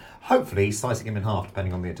can, hopefully slicing him in half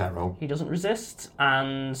depending on the attack roll. He doesn't resist,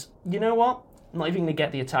 and you know what? I'm not even going to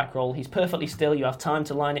get the attack roll. He's perfectly still. You have time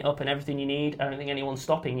to line it up and everything you need. I don't think anyone's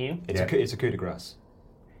stopping you. It's a coup de grace.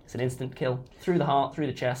 It's an instant kill. Through the heart, through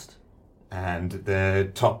the chest. And the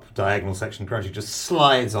top diagonal section gradually just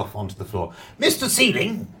slides off onto the floor. Mr.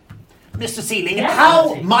 Sealing, Yes, how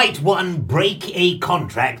Bertie. might one break a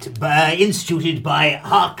contract instituted by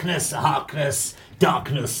Harkness,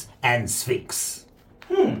 Darkness, and Sphinx?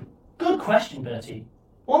 Good question, Bertie.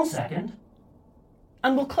 1 second.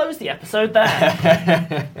 And we'll close the episode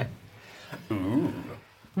there.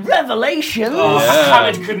 Revelation!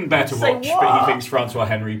 Hamid couldn't bear to Say watch, what? but he thinks Francois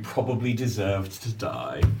Henri probably deserved to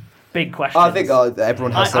die. Big question. I think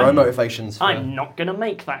everyone has their own motivations. For... I'm not going to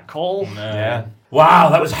make that call. Yeah. Wow,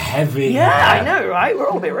 that was heavy. Yeah, I know, right? We're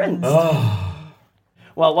all a bit rinsed. Well,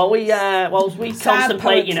 while we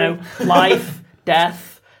contemplate, poetry. life,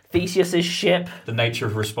 death, Theseus's ship. The nature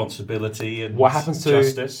of responsibility and What happens to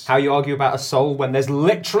justice. how you argue about a soul when there's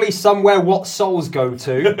literally somewhere what souls go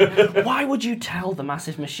to? Why would you tell the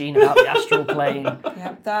massive machine about the astral plane?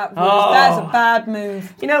 Yep, that's a bad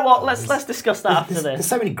move. You know what? Let's discuss that after There's this.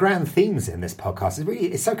 so many grand themes in this podcast.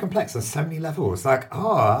 It's so complex on so many levels. Like,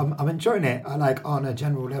 I'm enjoying it. I like on a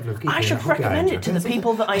general level of geeking. I should recommend it to the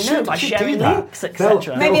people that I know by should sharing do that. links,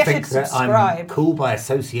 etc. Maybe I They'll should think that subscribe. I'm cool by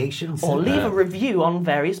association. Or leave a review on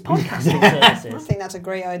various podcasting I services. think that's a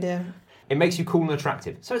great idea. It makes you cool and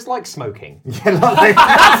attractive. So it's like smoking. That's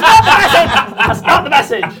not the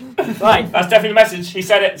message! Right. That's definitely the message. He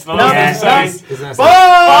said it. It's the No, last thing to say.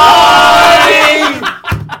 Bye!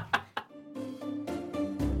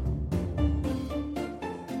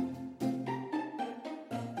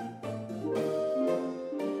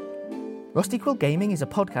 Rusty Quill Gaming is a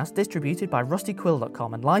podcast distributed by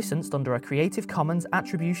rustyquill.com and licensed under a Creative Commons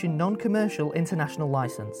Attribution Non-Commercial International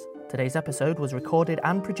License. Today's episode was recorded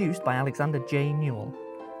and produced by Alexander J. Newell.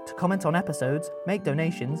 To comment on episodes, make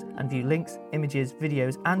donations, and view links, images,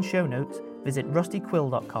 videos, and show notes, visit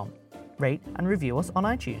rustyquill.com. Rate and review us on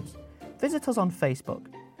iTunes. Visit us on Facebook.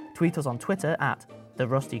 Tweet us on Twitter at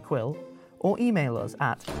 @TheRustyQuill or email us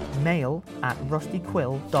at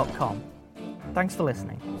mail@rustyquill.com. Thanks for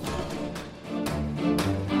listening.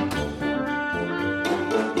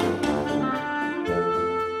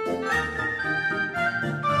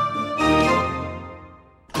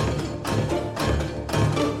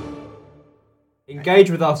 Engage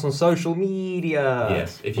with us on social media.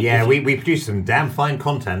 Yes. We produce some damn fine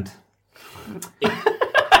content.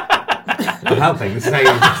 I'm helping. This is how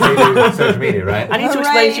you do social media, right? I need to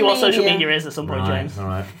explain to you what social media is at some point, James. All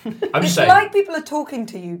right. I'm It's just saying. like people are talking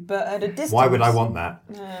to you, but at a distance. Why would I want that?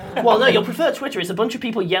 Well, no, you'll prefer Twitter. It's a bunch of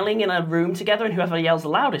people yelling in a room together, and whoever yells the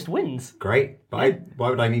loudest wins. Great. But why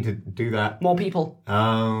would I need to do that? More people. Oh,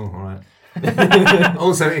 all right.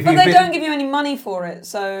 Also, if But you've they been... don't give you any money for it,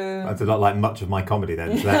 so... That's a lot like much of my comedy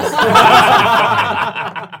then. So that's...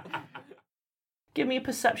 Give me a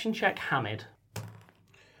perception check, Hamid.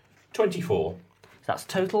 24. That's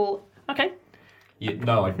total. Okay.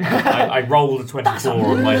 No, I rolled a 24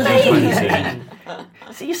 on my D20.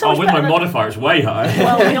 See, you're so much with better my than- modifier, it's way higher.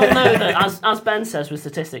 Well, we all know that, as Ben says with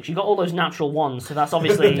statistics, you got all those natural ones, so that's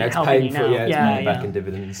obviously Yeah, it's helping paying you for now. it's paying back in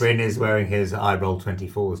dividends. Bryn is wearing his I Roll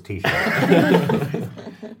 24s t-shirt.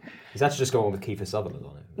 He's actually just got one with Kiefer Sutherland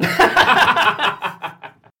on it.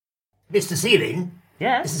 Mr. Sealing?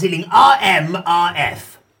 Yeah? Mr. Sealing,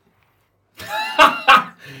 RMRF.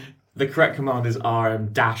 The correct command is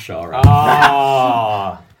RM-RM.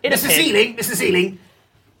 Ah. Mr. Sealing,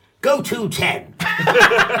 go to 10.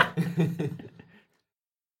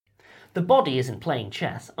 The body isn't playing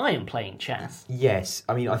chess. I am playing chess. Yes,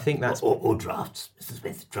 I mean, I think that's... Or drafts. Mr.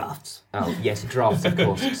 Smith, drafts. Oh, yes, drafts, of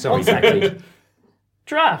course. Sorry, One second. exactly.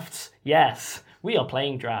 Drafts. Yes, we are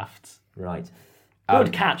playing drafts. Right.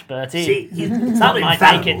 Good catch, Bertie. See, it's that not might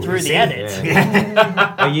make infallible, it through you the see.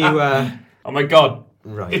 edit. Are you, Oh my god.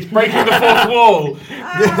 Right. It's breaking the fourth wall.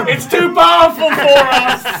 It's too powerful for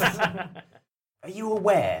us. Are you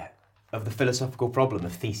aware of the philosophical problem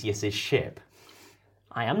of Theseus's ship?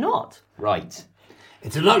 I am not. Right.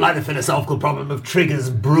 It's a lot like the philosophical problem of Trigger's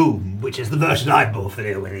broom, which is the version I'm more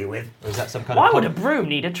familiar with. Or is that some kind Why of... would a broom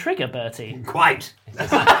need a trigger, Bertie? Quite.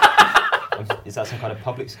 Is that some kind of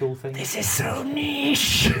public school thing? This is so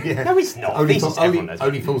niche. No, it's not. Only Theseus, everyone knows.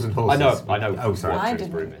 fools and horses. I know. Oh, sorry. What I Trigger's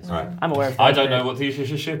didn't. broom is. Right. I'm aware of I don't know what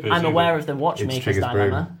Theseus' ship is. I'm either. aware of the watchmaker's Trigger's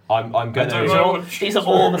dilemma. I'm I going don't These know are all, what these are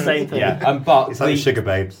all the same thing. Yeah, but It's like Sugar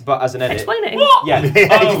Babes. But as an edit, Explain it in yeah.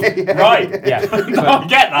 Oh, right. Yeah. I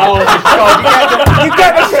get that. Oh God! You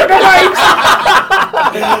get the sugar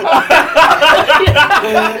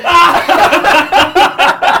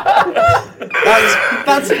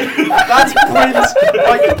That's Bryn's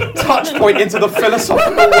like touch point into the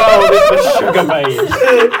philosophical world is the sugar babes.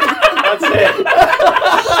 That's it.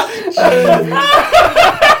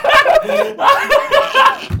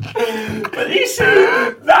 But you see,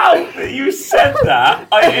 now that you said that,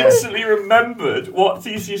 I instantly remembered what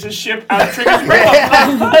Theseus' ship and Trigger's broom are.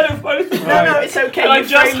 I've heard of both of them. No, it's okay. And I You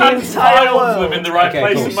just framed the had entire tiled them world. in the right Okay,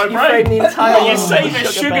 place cool. in my You brain. framed the entire And you world say with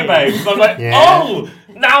this sugar sugar babes. babes, and I'm like, Yeah. oh,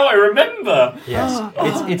 now I remember. Yes,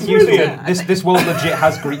 it's brilliant. useful. This world legit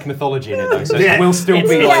has Greek mythology in it though, so Yeah. it will still It's-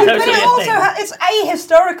 be it's like. But totally it a also thing. it's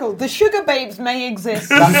ahistorical. The sugar babes may exist.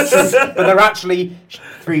 That's true, but they're actually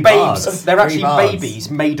Three babes. bards. They're Three actually bards.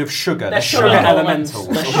 babies made of sugar. They're sugar sugar elementals.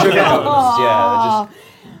 elements. Or sugar elements. Yeah,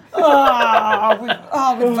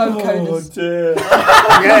 With vocoders. they're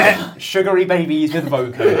just sugary babies with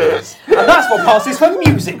vocoders, and that's what passes for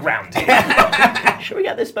music round here. Should we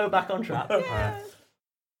get this boat back on track?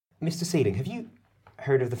 Mr. Sealing, have you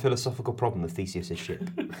heard of the philosophical problem of Theseus' ship?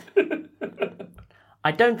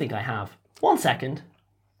 I don't think I have. 1 second.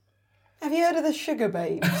 Have you heard of the Sugar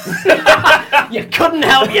Babes? You couldn't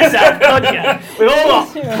help yourself, could you? We've all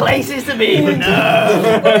got places to be, but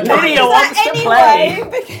no. Lydia wants to play.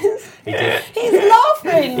 Because he's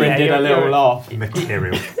laughing. We did a little laugh.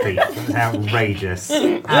 Material thief. Outrageous.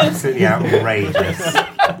 Absolutely outrageous.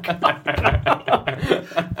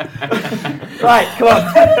 Right, come on.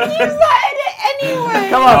 Use that edit anyway.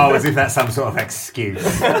 Come on. Oh, as if that's some sort of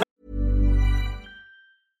excuse.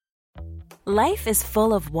 Life is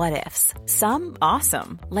full of what-ifs. Some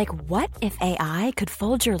awesome, like what if AI could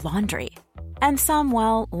fold your laundry? And some,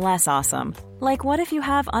 well, less awesome, like what if you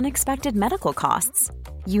have unexpected medical costs?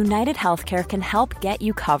 United Healthcare can help get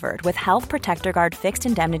you covered with Health Protector Guard fixed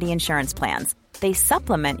indemnity insurance plans. They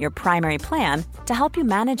supplement your primary plan to help you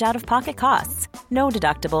manage out-of-pocket costs. No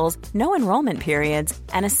deductibles, no enrollment periods,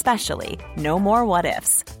 and especially no more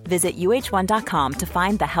what-ifs. Visit uh1.com to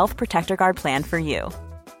find the Health Protector Guard plan for you.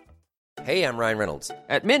 Hey, I'm Ryan Reynolds.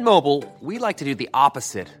 At Mint Mobile, we like to do the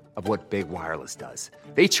opposite of what Big Wireless does.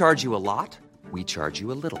 They charge you a lot, we charge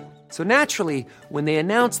you a little. So naturally, when they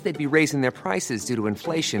announced they'd be raising their prices due to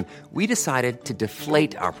inflation, we decided to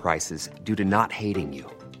deflate our prices due to not hating you.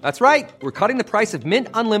 That's right. We're cutting the price of Mint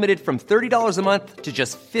Unlimited from $30 a month to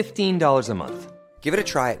just $15 a month. Give it a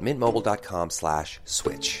try at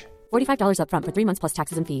mintmobile.com/switch. $45 up front for 3 months plus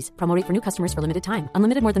taxes and fees. Promo rate for new customers for limited time.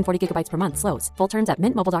 Unlimited more than 40 gigabytes per month. Slows full terms at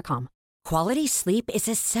mintmobile.com. Quality sleep is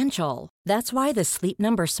essential. That's why the Sleep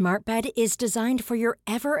Number Smart Bed is designed for your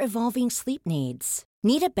ever-evolving sleep needs.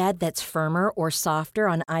 Need a bed that's firmer or softer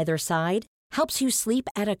on either side? Helps you sleep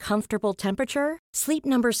at a comfortable temperature? Sleep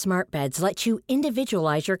Number Smart Beds let you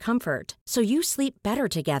individualize your comfort, so you sleep better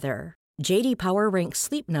together. J.D. Power ranks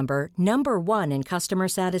Sleep Number number 1 in customer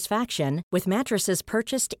satisfaction with mattresses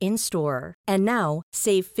purchased in-store. And now,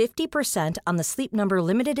 save 50% on the Sleep Number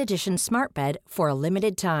Limited Edition Smart Bed for a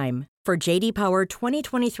limited time. For J.D. Power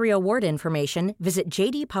 2023 award information, visit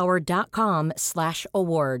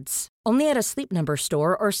jdpower.com/awards. Only at a Sleep Number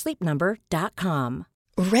store or sleepnumber.com.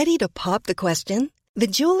 Ready to pop the question? The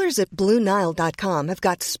jewelers at BlueNile.com have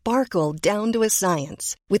got sparkle down to a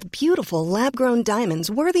science with beautiful lab-grown diamonds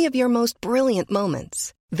worthy of your most brilliant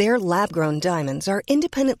moments. Their lab-grown diamonds are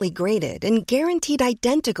independently graded and guaranteed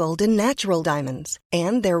identical to natural diamonds,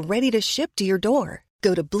 and they're ready to ship to your door.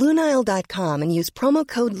 Go to BlueNile.com and use promo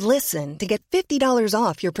code LISTEN to get $50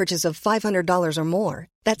 off your purchase of $500 or more.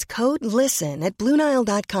 That's code LISTEN at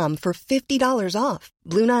BlueNile.com for $50 off.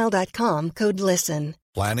 BlueNile.com, code LISTEN.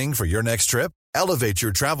 Planning for your next trip? Elevate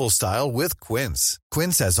your travel style with Quince.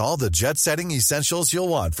 Quince has all the jet-setting essentials you'll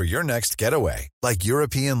want for your next getaway, like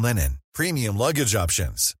European linen, premium luggage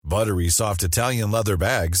options, buttery soft Italian leather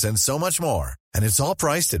bags, and so much more. And it's all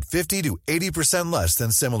priced at 50 to 80% less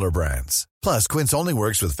than similar brands. Plus, Quince only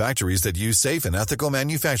works with factories that use safe and ethical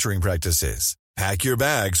manufacturing practices. Pack your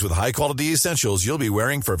bags with high-quality essentials you'll be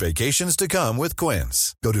wearing for vacations to come with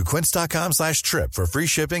Quince. Go to quince.com/trip for free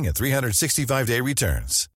shipping and 365-day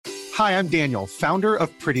returns. Hi, I'm Daniel, founder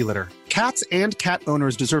of Pretty Litter. Cats and cat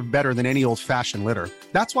owners deserve better than any old-fashioned litter.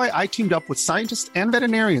 That's why I teamed up with scientists and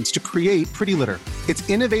veterinarians to create Pretty Litter. Its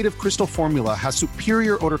innovative crystal formula has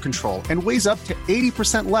superior odor control and weighs up to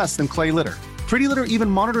 80% less than clay litter. Pretty Litter even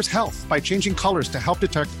monitors health by changing colors to help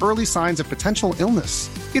detect early signs of potential illness.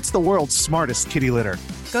 It's the world's smartest kitty litter.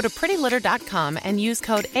 Go to prettylitter.com and use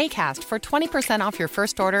code ACAST for 20% off your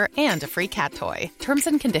first order and a free cat toy. Terms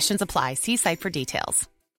and conditions apply. See site for details.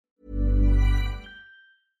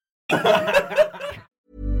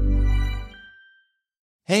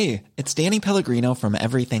 Hey, it's Danny Pellegrino from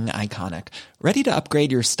Everything Iconic. Ready to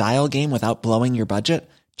upgrade your style game without blowing your budget?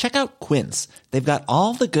 Check out Quince. They've got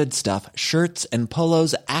all the good stuff, shirts and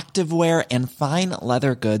polos, activewear, and fine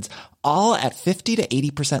leather goods, all at 50 to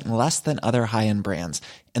 80% less than other high-end brands.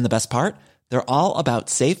 And the best part? They're all about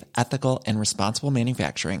safe, ethical, and responsible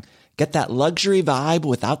manufacturing. Get that luxury vibe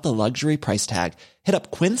without the luxury price tag. Hit up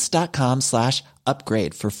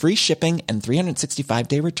quince.com/upgrade for free shipping and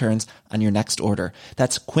 365-day returns on your next order.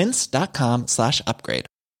 That's quince.com/upgrade.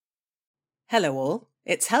 Hello all,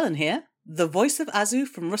 it's Helen here, the voice of Azu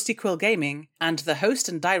from Rusty Quill Gaming and the host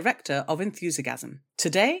and director of Enthusiasm.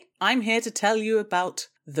 Today, I'm here to tell you about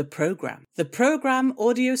The Program. The Program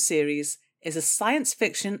audio series is a science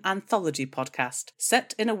fiction anthology podcast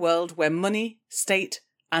set in a world where money, state,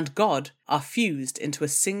 and God are fused into a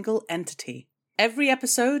single entity. Every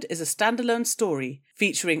episode is a standalone story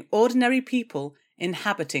featuring ordinary people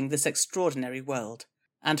inhabiting this extraordinary world.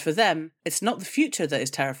 And for them, it's not the future that is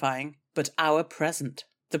terrifying, but our present.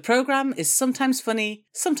 The program is sometimes funny,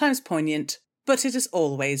 sometimes poignant, but it is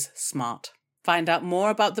always smart. Find out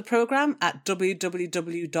more about the programme at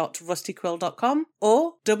www.rustyquill.com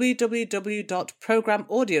or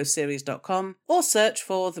www.programaudioseries.com, or search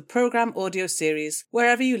for the Programme Audio Series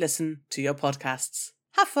wherever you listen to your podcasts.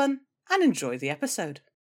 Have fun and enjoy the episode.